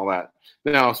drinks, and all that.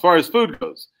 Now, as far as food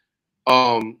goes,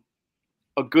 a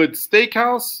good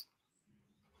steakhouse,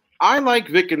 I like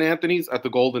Vic and Anthony's at the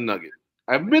Golden Nugget.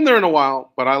 I haven't been there in a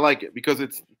while, but I like it because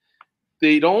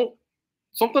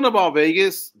something about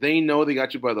Vegas, they know they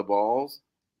got you by the balls.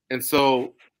 And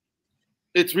so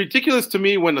it's ridiculous to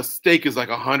me when a steak is like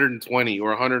 120 or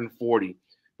 140.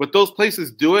 But those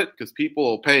places do it because people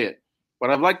will pay it. What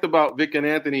I've liked about Vic and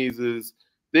Anthony's is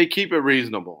they keep it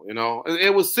reasonable. You know,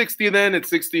 it was 60 then, it's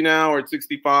 60 now, or it's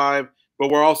 65. But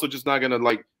we're also just not gonna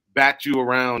like bat you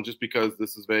around just because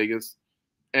this is Vegas.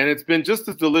 And it's been just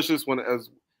as delicious when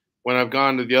I've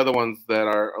gone to the other ones that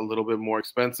are a little bit more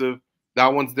expensive.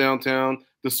 That one's downtown.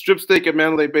 The strip steak at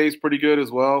Mandalay Bay is pretty good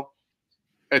as well.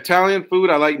 Italian food,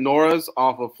 I like Nora's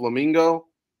off of Flamingo.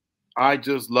 I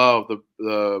just love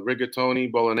the rigatoni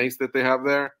bolognese that they have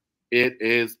there. It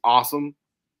is awesome.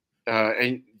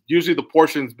 And usually the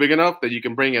portion's big enough that you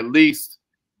can bring at least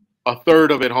a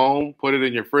third of it home, put it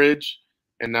in your fridge,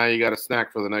 and now you got a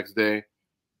snack for the next day.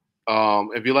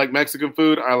 If you like Mexican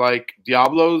food, I like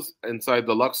Diablo's inside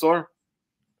the Luxor.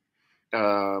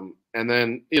 And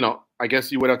then, you know, I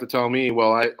guess you would have to tell me,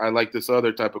 well, I like this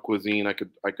other type of cuisine. I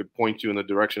could point you in the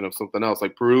direction of something else,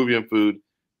 like Peruvian food.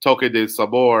 Toque de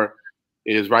Sabor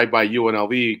is right by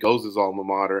UNLV, Goes' alma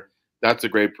mater. That's a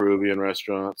great Peruvian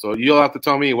restaurant. So you'll have to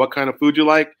tell me what kind of food you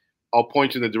like. I'll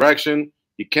point you in the direction.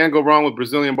 You can't go wrong with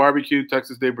Brazilian barbecue,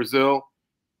 Texas de Brazil.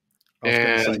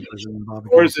 And of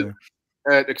course,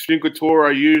 at Extreme Couture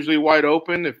are usually wide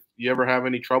open. If you ever have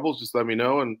any troubles, just let me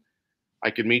know, and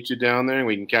I can meet you down there, and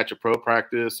we can catch a pro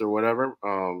practice or whatever.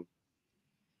 Of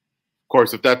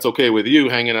course, if that's okay with you,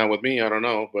 hanging out with me, I don't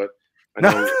know, but I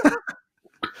know.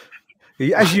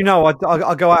 As you know, I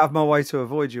go out of my way to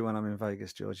avoid you when I'm in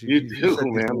Vegas, George. You do,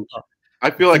 man.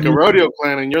 I feel like a rodeo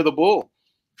clown, and you're the bull.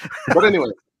 But anyway,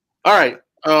 all right.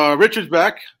 Richard's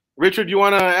back. Richard, you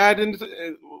want to add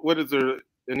into what is there?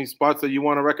 Any spots that you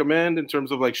want to recommend in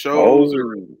terms of like shows,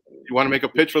 or you want to make a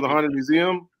pitch for the Haunted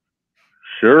Museum?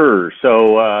 Sure.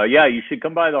 So, yeah, you should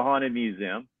come by the Haunted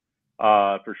Museum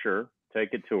for sure.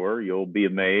 Take a tour. You'll be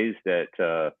amazed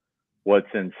at what's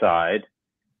inside,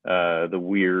 the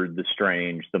weird, the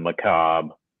strange, the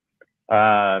macabre.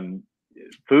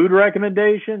 Food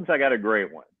recommendations, I got a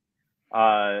great one.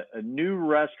 A new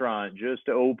restaurant just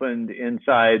opened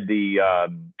inside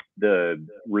the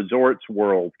Resorts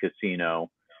World Casino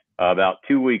about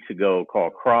 2 weeks ago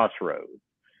called Crossroads.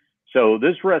 So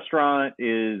this restaurant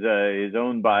is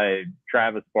owned by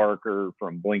Travis Barker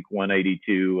from Blink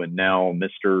 182 and now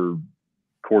Mr.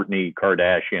 Kourtney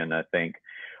Kardashian, I think.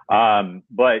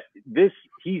 But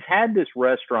he's had this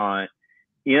restaurant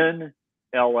in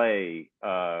LA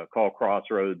called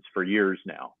Crossroads for years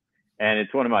now. And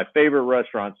it's one of my favorite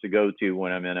restaurants to go to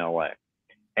when I'm in LA.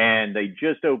 And they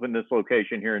just opened this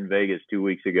location here in Vegas 2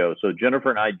 weeks ago. So Jennifer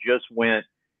and I just went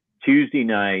Tuesday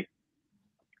night,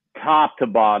 top to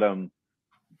bottom,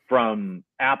 from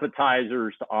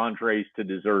appetizers to entrees to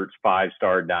desserts,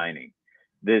 5-star dining.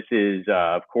 This is,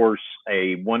 of course,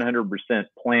 a 100%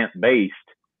 plant-based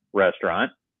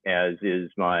restaurant, as is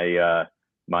my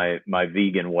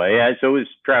vegan way. As so is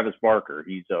Travis Barker.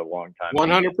 He's a long time.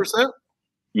 100%.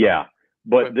 Yeah,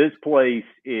 but this place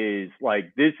is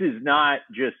like, this is not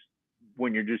just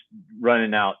when you're just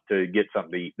running out to get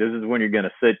something to eat. This is when you're going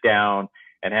to sit down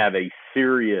and have a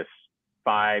serious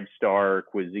 5-star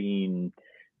cuisine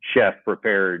chef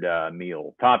prepared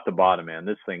meal, top to bottom, man.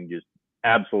 This thing just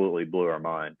absolutely blew our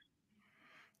minds.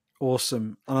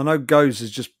 Awesome. And I know Goes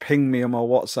has just pinged me on my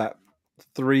WhatsApp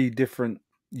 3 different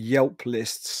Yelp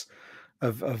lists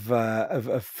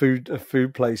of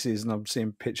food places, and I'm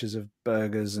seeing pictures of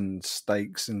burgers and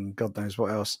steaks and God knows what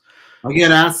else. I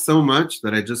get asked so much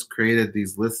that I just created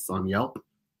these lists on Yelp,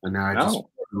 and now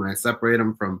I separate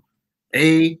them from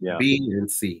A, B, and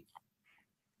C.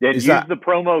 Then use the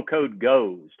promo code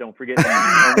GOES. Don't forget to use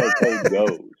the promo code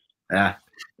GOES. Yeah.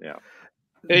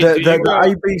 Hey, the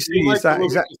ABC is that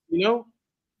exactly? Casino?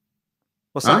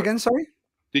 What's that again? Sorry.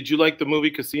 Did you like the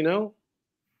movie Casino?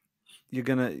 You're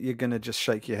gonna just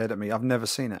shake your head at me. I've never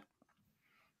seen it.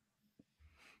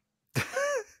 Look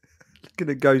at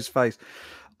the Goes face.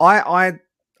 I'm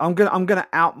gonna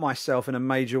out myself in a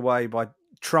major way by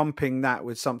trumping that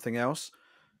with something else.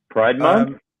 Pride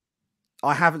Month.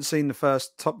 I haven't seen the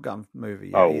first Top Gun movie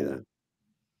yet either.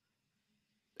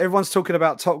 Everyone's talking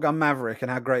about Top Gun Maverick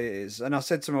and how great it is, and I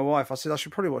said to my wife, I said I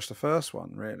should probably watch the first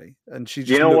one, really, and she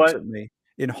just looked at me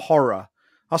in horror.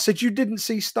 I said, you didn't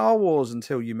see Star Wars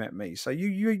until you met me, so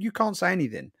you can't say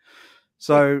anything.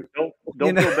 So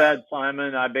don't feel bad,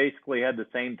 Simon. I basically had the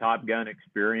same Top Gun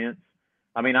experience.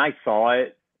 I mean, I saw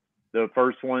it, the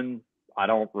first one. I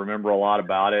don't remember a lot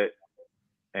about it,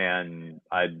 and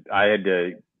I had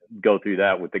to go through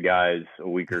that with the guys a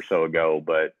week or so ago.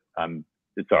 But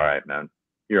it's all right, man.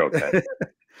 You're okay.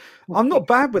 I'm not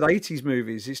bad with 80s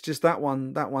movies. It's just that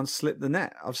one slipped the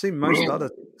net. I've seen most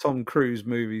other Tom Cruise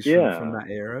movies from that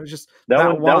era. It was just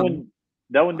that one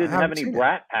didn't have any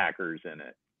Brat Packers in it.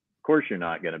 Of course you're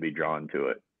not going to be drawn to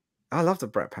it. I love the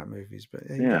Brat Pack movies, but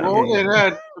Yeah. Well, it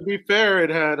had, to be fair, it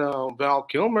had Val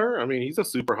Kilmer. I mean, he's a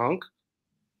super hunk,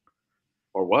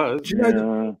 or was. Do you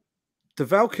know the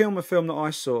Val Kilmer film that I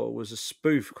saw was a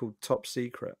spoof called Top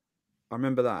Secret? I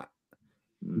remember that,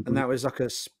 and that was like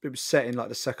it was set in like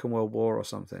the Second World War or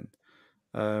something.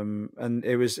 And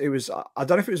it was I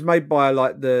don't know if it was made by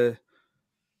like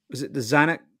was it the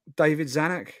Zanuck, David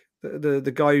Zanuck,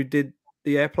 the guy who did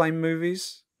the Airplane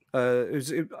movies.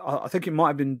 I think it might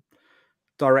have been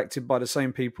directed by the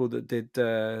same people that did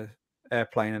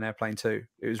Airplane and Airplane 2.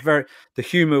 It was the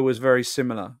humor was very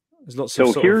similar. There's lots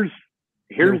of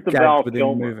here's the Val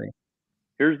Kilmer movie.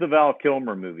 Here's the Val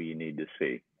Kilmer movie you need to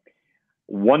see.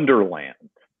 Wonderland.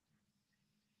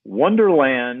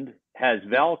 Wonderland has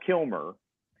Val Kilmer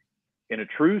in a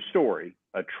true story,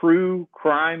 a true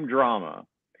crime drama,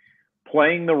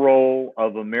 playing the role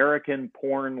of American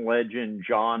porn legend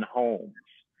John Holmes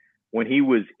when he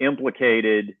was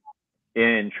implicated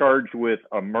and charged with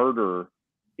a murder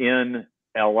in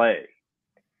LA.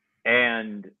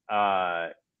 And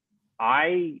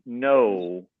I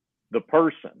know the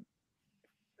person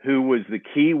who was the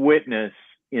key witness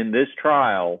in this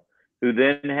trial, who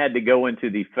then had to go into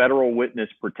the federal witness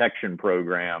protection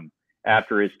program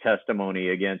after his testimony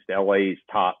against LA's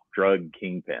top drug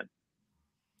kingpin.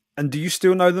 And do you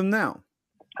still know them now?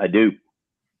 I do.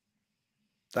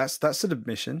 That's an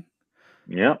admission.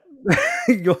 Yeah.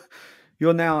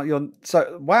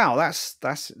 So wow, that's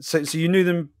so you knew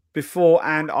them before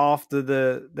and after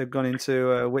they've gone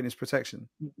into witness protection?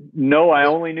 No, I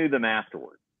only knew them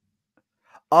afterward.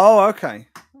 Oh, okay.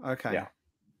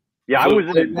 Yeah, So I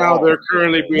wasn't involved. now they're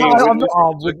currently being. No,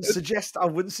 I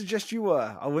wouldn't suggest you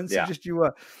were. I wouldn't Yeah. suggest you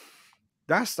were.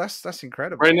 That's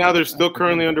incredible. Right now, they're still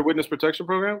currently under witness protection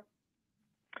program.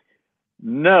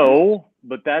 No,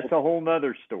 but that's a whole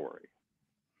nother story.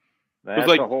 That's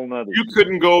like, a whole nother. You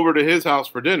couldn't go over to his house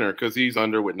for dinner because he's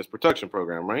under witness protection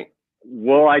program, right?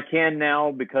 Well, I can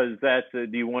now because that's. Do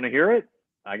you want to hear it?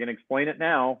 I can explain it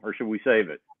now, or should we save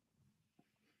it?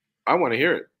 I want to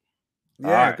hear it.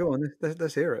 Yeah, right. go on.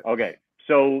 Let's hear it. Okay,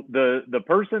 so the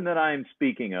person that I'm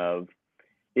speaking of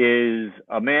is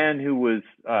a man who was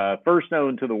first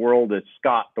known to the world as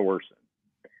Scott Thorson.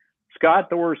 Scott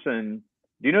Thorson.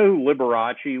 Do you know who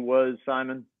Liberace was,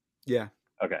 Simon? Yeah.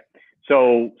 Okay.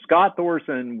 So Scott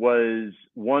Thorson was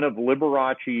one of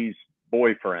Liberace's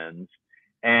boyfriends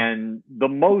and the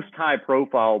most high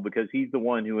profile because he's the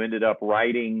one who ended up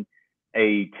writing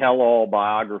a tell-all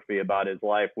biography about his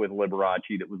life with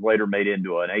Liberace that was later made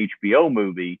into an HBO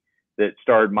movie that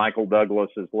starred Michael Douglas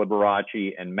as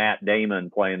Liberace and Matt Damon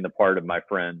playing the part of my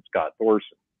friend Scott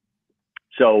Thorson.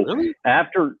 So Really?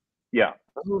 Yeah.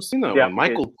 I've never seen that Yeah, one.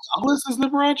 Michael Douglas is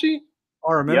Liberace?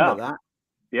 I remember that.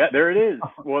 Yeah, there it is.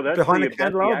 Well, that's Behind the that's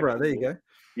candelabra. There you go.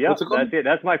 Yeah, What's it called? that's it.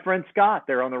 That's my friend Scott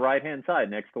there on the right-hand side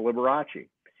next to Liberace.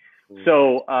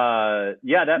 So,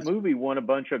 that movie won a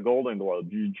bunch of Golden Globes.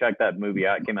 You should check that movie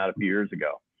out. It came out a few years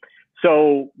ago.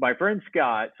 So my friend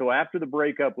Scott, after the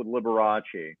breakup with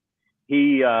Liberace,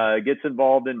 he gets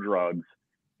involved in drugs.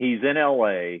 He's in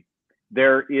LA.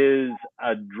 There is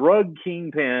a drug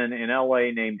kingpin in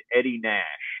LA named Eddie Nash.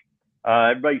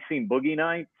 Everybody seen Boogie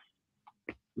Nights?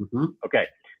 Mm-hmm. Okay.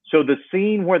 So the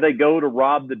scene where they go to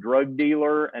rob the drug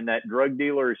dealer and that drug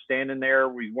dealer is standing there,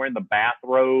 he's wearing the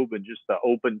bathrobe and just the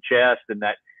open chest, and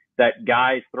that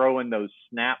guy's throwing those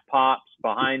snap pops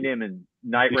behind him, and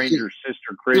Night Ranger's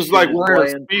sister Christian Just like is wearing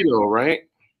playing. a Speedo, right?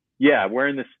 Yeah,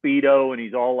 wearing the Speedo, and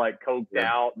he's all like coked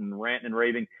out and ranting and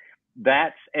raving.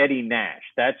 That's Eddie Nash.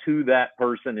 That's who that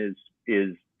person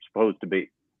is supposed to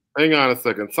be. Hang on a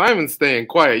second. Simon's staying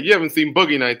quiet. You haven't seen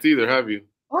Boogie Nights either, have you?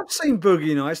 I've seen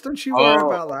Boogie Nights. Don't you worry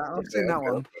about that. I've seen that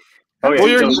one. Oh, yeah. Well,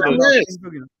 you're So-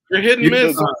 You're hit and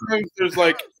miss. Sometimes there's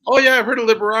like, oh yeah, I've heard of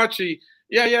Liberace.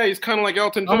 Yeah, he's kind of like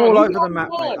Elton John. I'm all over the map,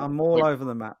 mate. I'm all over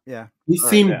the map. Yeah. He's All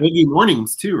seen right, Boogie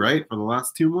Mornings too, right? For the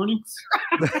last 2 mornings.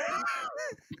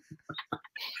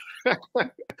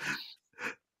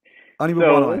 Only with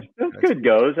one So eye. that's good,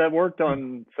 goes. I've worked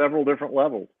on several different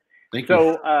levels. Thank you.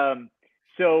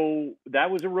 So that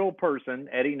was a real person,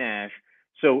 Eddie Nash.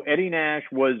 So Eddie Nash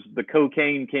was the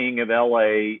cocaine king of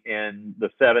LA in the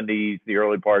 70s, the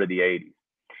early part of the 80s.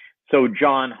 So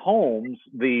John Holmes,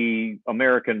 the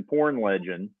American porn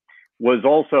legend, was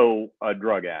also a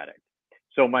drug addict.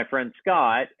 So my friend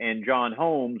Scott and John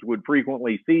Holmes would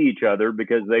frequently see each other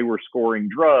because they were scoring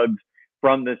drugs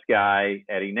from this guy,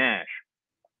 Eddie Nash.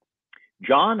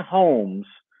 John Holmes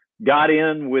got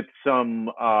in with some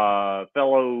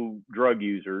fellow drug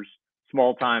users,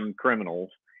 small-time criminals,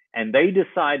 and they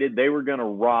decided they were going to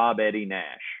rob Eddie Nash.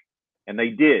 And they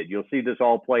did. You'll see this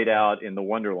all played out in the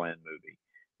Wonderland movie.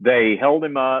 They held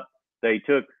him up. They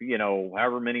took,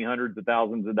 however many hundreds of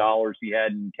thousands of dollars he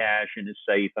had in cash in his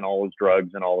safe and all his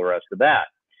drugs and all the rest of that.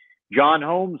 John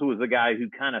Holmes was the guy who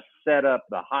kind of set up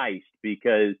the heist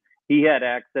because he had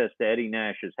access to Eddie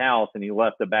Nash's house and he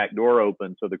left the back door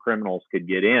open so the criminals could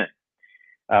get in.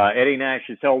 Eddie Nash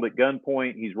is held at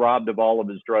gunpoint. He's robbed of all of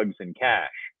his drugs and cash.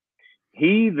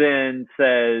 He then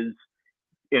says,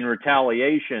 in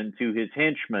retaliation to his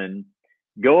henchmen,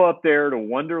 go up there to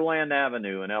Wonderland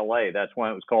Avenue in LA. That's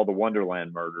why it was called the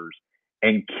Wonderland Murders,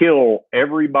 and kill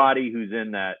everybody who's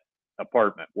in that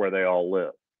apartment where they all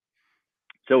live.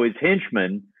 So his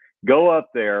henchmen go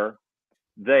up there.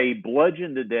 They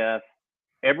bludgeon to death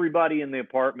everybody in the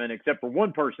apartment except for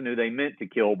one person who they meant to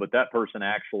kill, but that person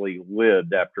actually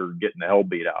lived after getting the hell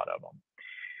beat out of him.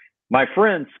 My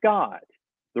friend Scott,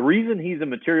 the reason he's a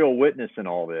material witness in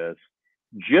all this,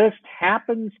 just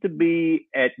happens to be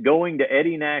at going to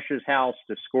Eddie Nash's house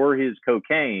to score his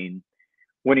cocaine.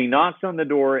 When he knocks on the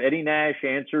door, Eddie Nash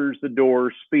answers the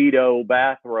door, Speedo,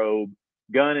 bathrobe,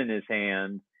 gun in his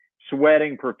hand,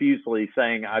 sweating profusely,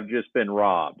 saying, I've just been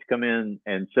robbed. Come in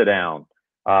and sit down.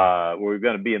 We're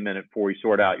going to be a minute before we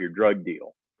sort out your drug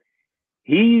deal.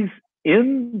 He's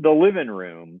in the living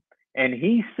room and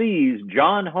he sees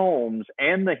John Holmes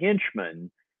and the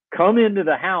henchmen come into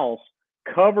the house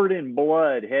covered in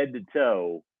blood head to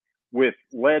toe with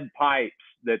lead pipes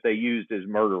that they used as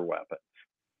murder weapons.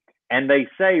 And they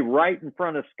say right in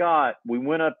front of Scott, we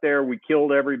went up there, we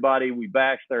killed everybody, we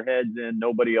bashed their heads in,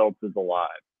 nobody else is alive.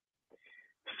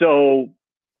 So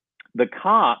the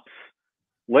cops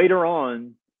later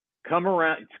on come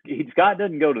around. Scott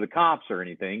doesn't go to the cops or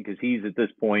anything because he's at this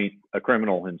point a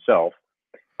criminal himself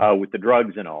with the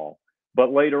drugs and all.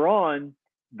 But later on,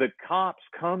 the cops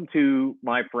come to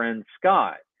my friend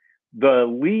Scott. The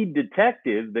lead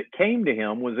detective that came to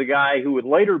him was a guy who would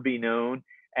later be known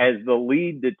as the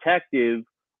lead detective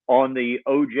on the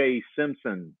O.J.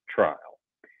 Simpson trial.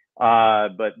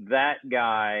 But that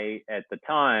guy at the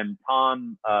time,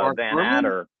 Tom Van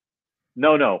Adder,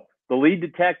 no. The lead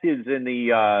detectives in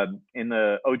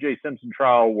the O.J. Simpson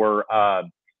trial were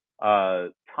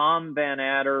Tom Van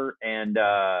Adder and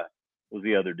what was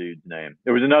the other dude's name?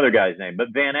 There was another guy's name,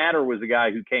 but Van Adder was the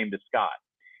guy who came to Scott,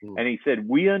 and he said,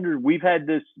 "We've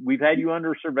had you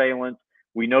under surveillance.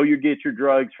 We know you get your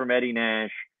drugs from Eddie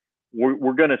Nash.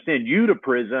 We're going to send you to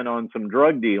prison on some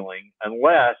drug dealing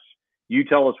unless you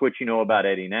tell us what you know about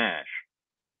Eddie Nash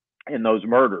and those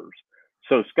murders."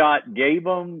 So Scott gave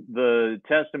them the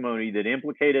testimony that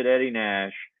implicated Eddie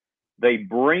Nash. They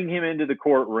bring him into the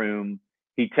courtroom.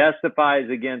 He testifies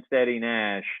against Eddie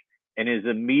Nash and is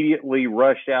immediately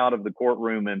rushed out of the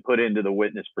courtroom and put into the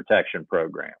witness protection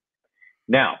program.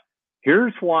 Now,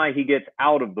 here's why he gets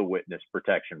out of the witness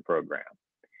protection program.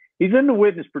 He's in the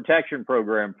witness protection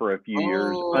program for a few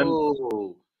years.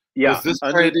 Yeah. Was this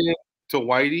tied in to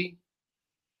Whitey?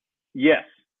 Yes.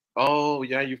 Oh,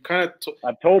 yeah, you've kind of...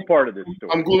 I've told part of this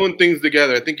story. I'm gluing things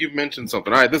together. I think you've mentioned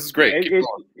something. All right, this is great.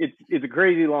 It's a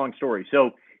crazy long story.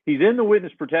 So he's in the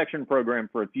witness protection program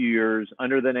for a few years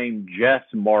under the name Jess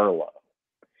Marlowe.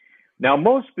 Now,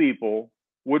 most people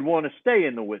would want to stay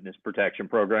in the witness protection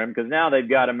program because now they've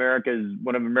got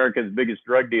one of America's biggest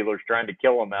drug dealers trying to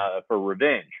kill him for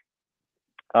revenge.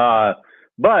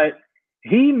 But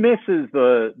he misses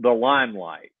the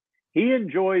limelight. He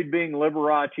enjoyed being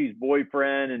Liberace's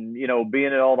boyfriend and,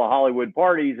 being at all the Hollywood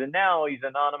parties. And now he's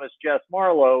anonymous Jess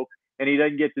Marlowe and he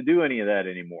doesn't get to do any of that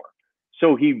anymore.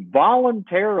 So he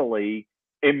voluntarily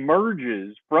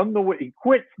emerges he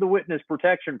quits the witness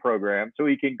protection program so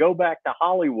he can go back to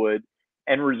Hollywood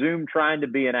and resume trying to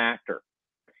be an actor.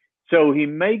 So he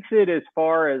makes it as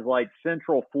far as like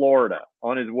Central Florida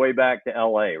on his way back to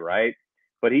LA, right?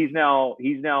 But he's now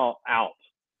out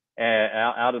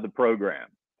of the program.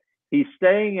 He's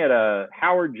staying at a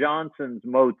Howard Johnson's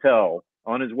motel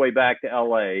on his way back to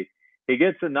LA. He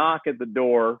gets a knock at the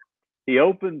door. He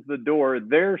opens the door.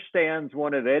 There stands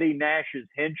one of Eddie Nash's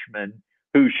henchmen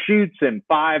who shoots him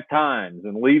 5 times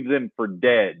and leaves him for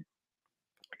dead.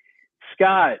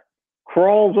 Scott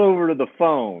crawls over to the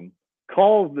phone,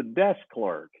 calls the desk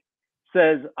clerk,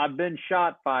 says, I've been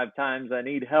shot 5 times. I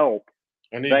need help.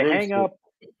 They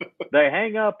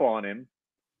hang up on him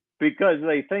because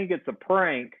they think it's a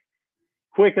prank.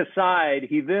 Quick aside,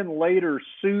 he then later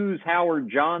sues Howard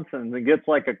Johnson and gets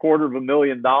like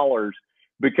 $250,000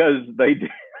 because they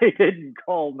didn't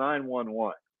call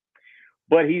 911.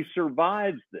 But he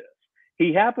survives this.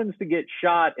 He happens to get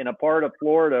shot in a part of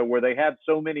Florida where they have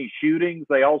so many shootings.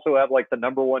 They also have like the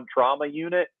 #1 trauma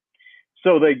unit.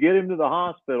 So they get him to the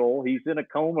hospital. He's in a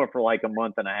coma for like a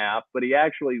month and a half, but he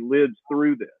actually lives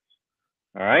through this.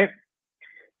 All right.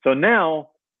 So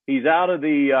now He's out of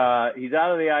the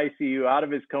ICU, out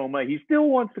of his coma. He still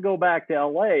wants to go back to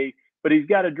LA, but he's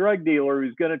got a drug dealer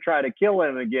who's going to try to kill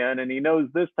him again, and he knows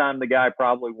this time the guy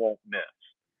probably won't miss.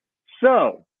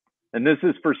 So, and this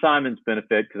is for Simon's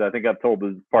benefit because I think I've told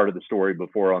this part of the story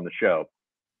before on the show.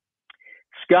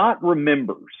 Scott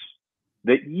remembers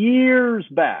that years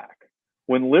back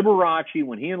when he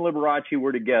and Liberace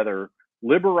were together,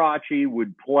 Liberace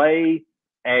would play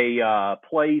a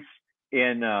place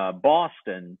in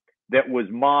Boston that was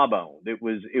mob owned. It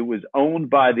was owned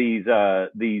by these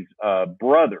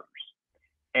brothers,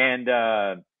 and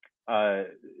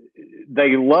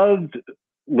they loved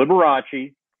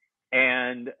Liberace.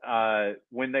 And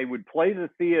when they would play the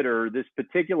theater, this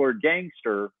particular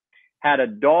gangster had a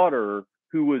daughter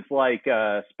who was like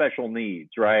special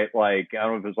needs, right? Like, I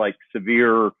don't know if it was like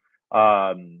severe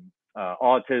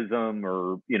autism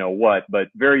or what, but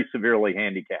very severely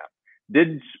handicapped.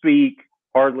 Didn't speak,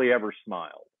 hardly ever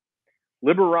smiled.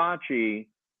 Liberace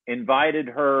invited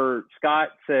her, Scott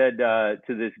said to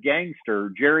this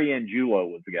gangster, Jerry Angulo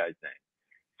was the guy's name.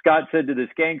 Scott said to this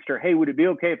gangster, hey, would it be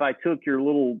okay if I took your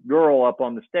little girl up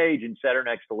on the stage and set her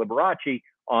next to Liberace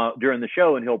during the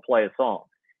show and he'll play a song?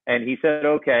 And he said,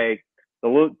 okay.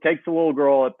 Takes the little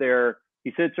girl up there.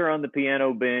 He sits her on the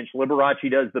piano bench. Liberace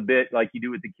does the bit like you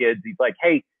do with the kids. He's like,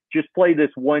 hey, just play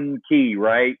this one key,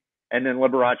 right? And then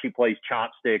Liberace plays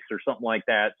chopsticks or something like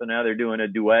that. So now they're doing a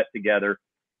duet together.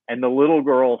 And the little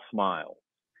girl smiles.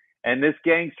 And this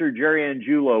gangster, Jerry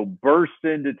Angulo, bursts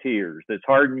into tears, this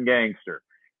hardened gangster.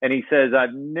 And he says,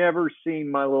 I've never seen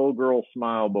my little girl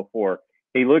smile before.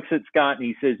 He looks at Scott and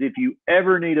he says, if you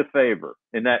ever need a favor,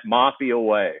 in that mafia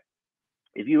way,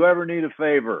 if you ever need a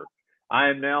favor, I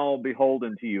am now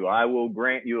beholden to you. I will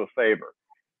grant you a favor.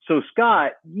 So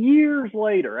Scott, years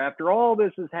later, after all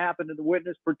this has happened in the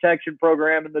witness protection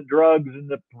program and the drugs and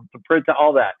the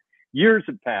all that, years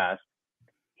have passed.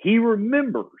 He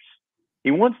remembers.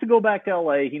 He wants to go back to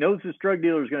LA. He knows this drug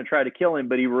dealer is going to try to kill him,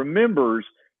 but he remembers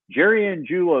Jerry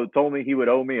Angulo told me he would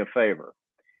owe me a favor.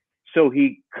 So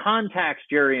he contacts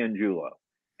Jerry Angulo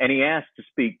and he asks to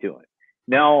speak to him.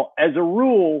 Now, as a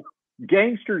rule,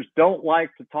 gangsters don't like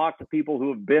to talk to people who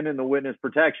have been in the witness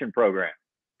protection program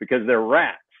because they're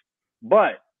rats.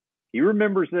 But he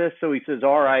remembers this, so he says,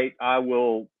 all right, I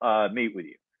will meet with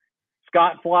you.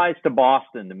 Scott flies to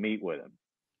Boston to meet with him.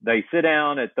 They sit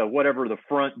down at the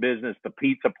front business, the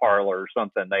pizza parlor or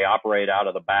something they operate out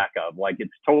of the back of, like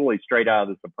it's totally straight out of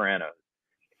The Sopranos.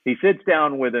 He sits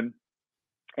down with him,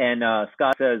 and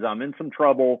Scott says, I'm in some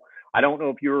trouble. I don't know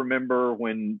if you remember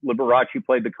when Liberace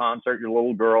played the concert, your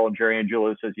little girl, and Jerry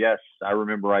Angulo says, yes, I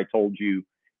remember. I told you,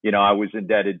 I was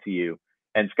indebted to you.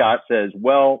 And Scott says,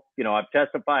 well, I've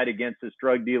testified against this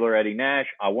drug dealer, Eddie Nash.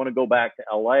 I want to go back to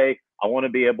LA. I want to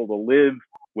be able to live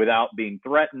without being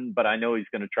threatened, but I know he's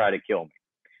going to try to kill me.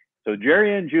 So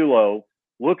Jerry Angulo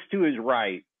looks to his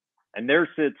right, and there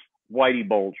sits Whitey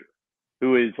Bulger,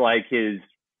 who is like his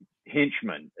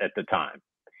henchman at the time.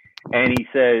 And he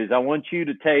says, I want you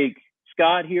to take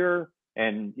Scott here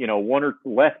and, one or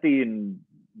Lefty and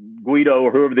Guido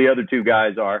or whoever the other two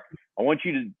guys are. I want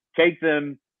you to take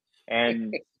them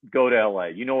and go to LA.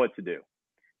 You know what to do.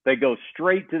 They go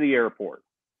straight to the airport.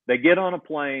 They get on a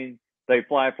plane. They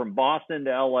fly from Boston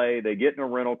to LA. They get in a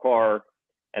rental car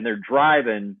and they're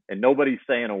driving and nobody's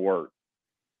saying a word.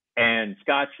 And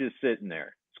Scott's just sitting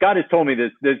there. Scott has told me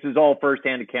this. This is all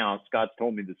firsthand account. Scott's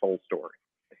told me this whole story.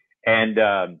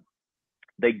 And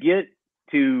they get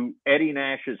to Eddie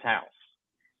Nash's house.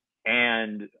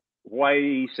 And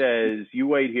Whitey says, you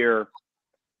wait here.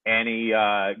 And he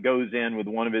goes in with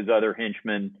one of his other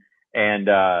henchmen. And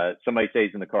somebody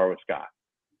stays in the car with Scott.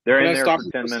 They're in there for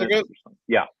 10 minutes or something.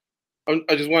 Yeah.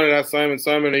 I just wanted to ask Simon.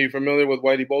 Simon, are you familiar with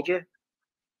Whitey Bulger?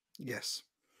 Yes.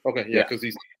 Okay, yeah, because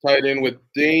he's tied in with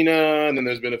Dana, and then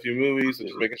there's been a few movies, so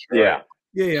just making sure. Yeah.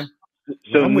 Yeah.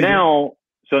 So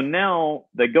now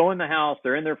they go in the house.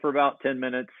 They're in there for about 10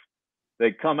 minutes.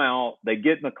 They come out. They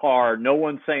get in the car. No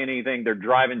one's saying anything. They're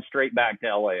driving straight back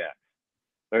to LAX.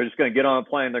 They're just going to get on a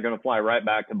plane. They're going to fly right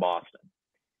back to Boston.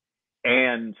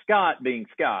 And Scott, being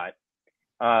Scott,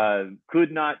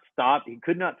 could not stop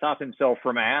himself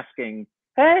from asking,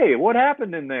 hey, what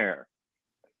happened in there?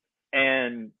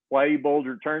 And Whitey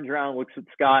Bulger turns around, looks at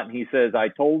Scott, and he says, I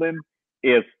told him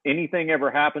if anything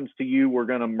ever happens to you, we're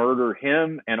going to murder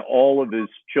him and all of his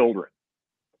children.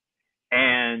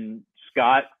 And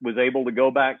Scott was able to go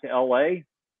back to LA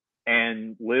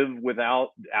and live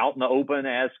out in the open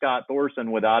as Scott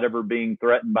Thorson without ever being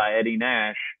threatened by Eddie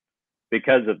Nash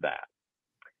because of that.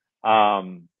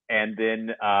 And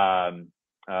then all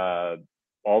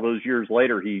those years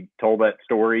later, he told that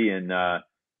story in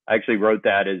I actually wrote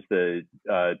that as the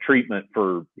treatment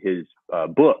for his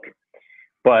book.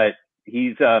 But he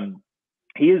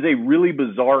is a really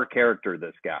bizarre character,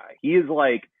 this guy. He is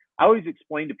like, I always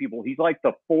explain to people, he's like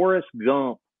the Forrest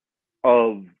Gump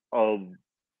of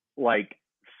like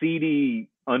seedy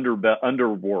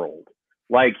underworld.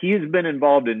 Like, he has been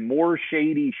involved in more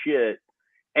shady shit,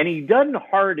 and he doesn't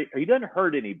hurt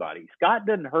anybody. Scott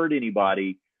doesn't hurt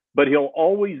anybody, but he'll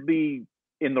always be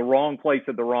in the wrong place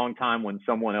at the wrong time when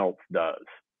someone else does.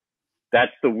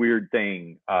 That's the weird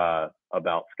thing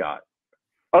about Scott.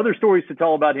 Other stories to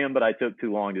tell about him, but I took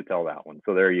too long to tell that one.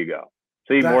 So there you go.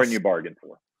 See, more than you bargained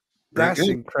for. That's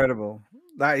incredible.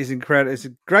 That is incredible. It's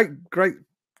a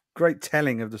great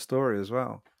telling of the story as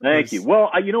well. Thank you. Well,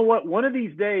 you know what? One of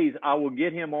these days, I will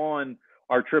get him on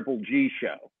our Triple G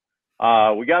show.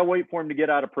 We got to wait for him to get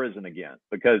out of prison again,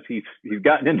 because he's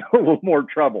gotten into a little more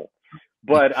trouble.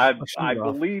 But I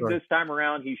believe this time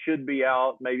around he should be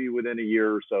out maybe within a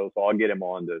year or so. So I'll get him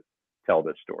on to tell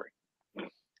this story.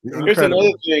 Here's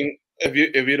another thing. If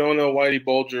you don't know Whitey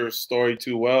Bulger's story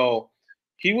too well,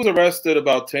 he was arrested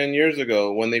about 10 years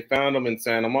ago when they found him in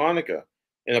Santa Monica.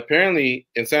 And apparently,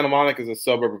 in Santa Monica is a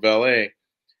suburb of LA.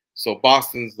 So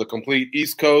Boston's the complete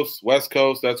East Coast, West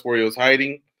Coast. That's where he was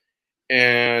hiding.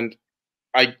 And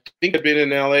I think I've been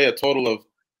in LA a total of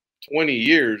 20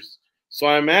 years. So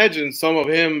I imagine some of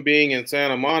him being in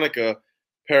Santa Monica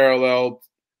paralleled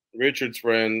Richard's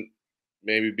friend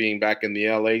maybe being back in the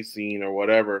LA scene or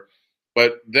whatever.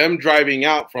 But them driving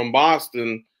out from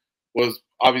Boston was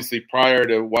obviously prior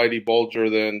to Whitey Bulger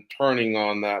then turning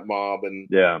on that mob and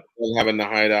having to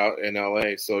hide out in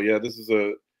LA. So yeah, this is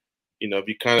if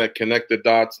you kind of connect the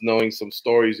dots, knowing some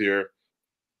stories here,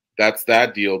 that's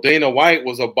that deal. Dana White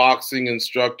was a boxing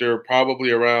instructor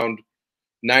probably around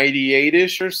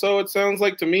 98-ish or so, it sounds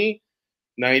like to me,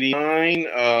 99.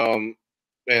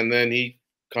 And then he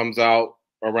comes out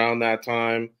around that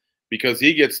time because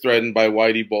he gets threatened by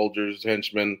Whitey Bulger's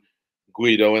henchmen,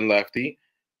 Guido and Lefty.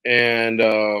 And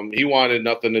he wanted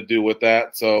nothing to do with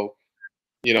that. So,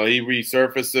 he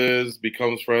resurfaces,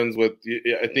 becomes friends with,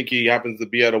 I think he happens to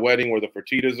be at a wedding where the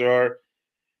Fertittas are.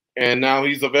 And now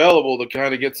he's available to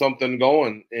kind of get something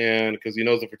going. And because he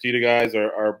knows the Fertitta guys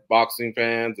are boxing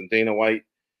fans, and Dana White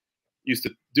used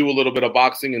to do a little bit of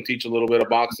boxing and teach a little bit of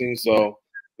boxing. So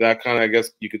that kind of, I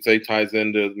guess you could say, ties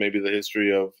into maybe the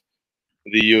history of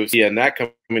the UFC and that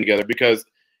coming together. Because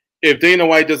if Dana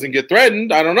White doesn't get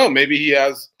threatened, I don't know, maybe he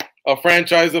has a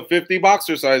franchise of 50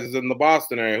 boxer sizes in the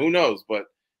Boston area. Who knows? But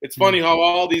it's funny how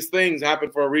all these things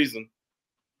happen for a reason.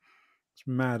 It's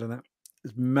mad, isn't it?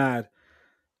 It's mad.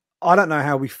 I don't know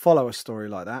how we follow a story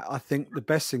like that. I think the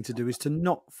best thing to do is to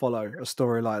not follow a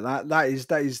story like that. That is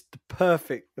the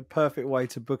perfect way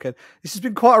to book it. This has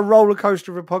been quite a roller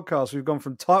coaster of a podcast. We've gone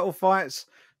from title fights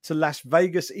to Las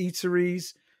Vegas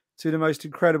eateries to the most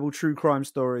incredible true crime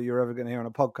story you're ever going to hear on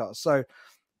a podcast. So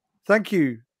thank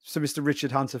you to Mr.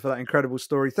 Richard Hunter for that incredible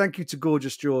story. Thank you to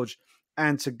Gorgeous George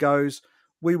and to Goes.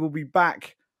 We will be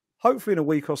back hopefully in a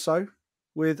week or so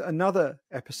with another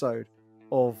episode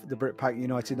of the BritPack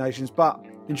United Nations. But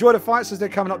enjoy the fights as they're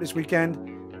coming up this weekend,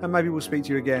 and maybe we'll speak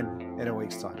to you again in a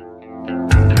week's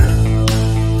time.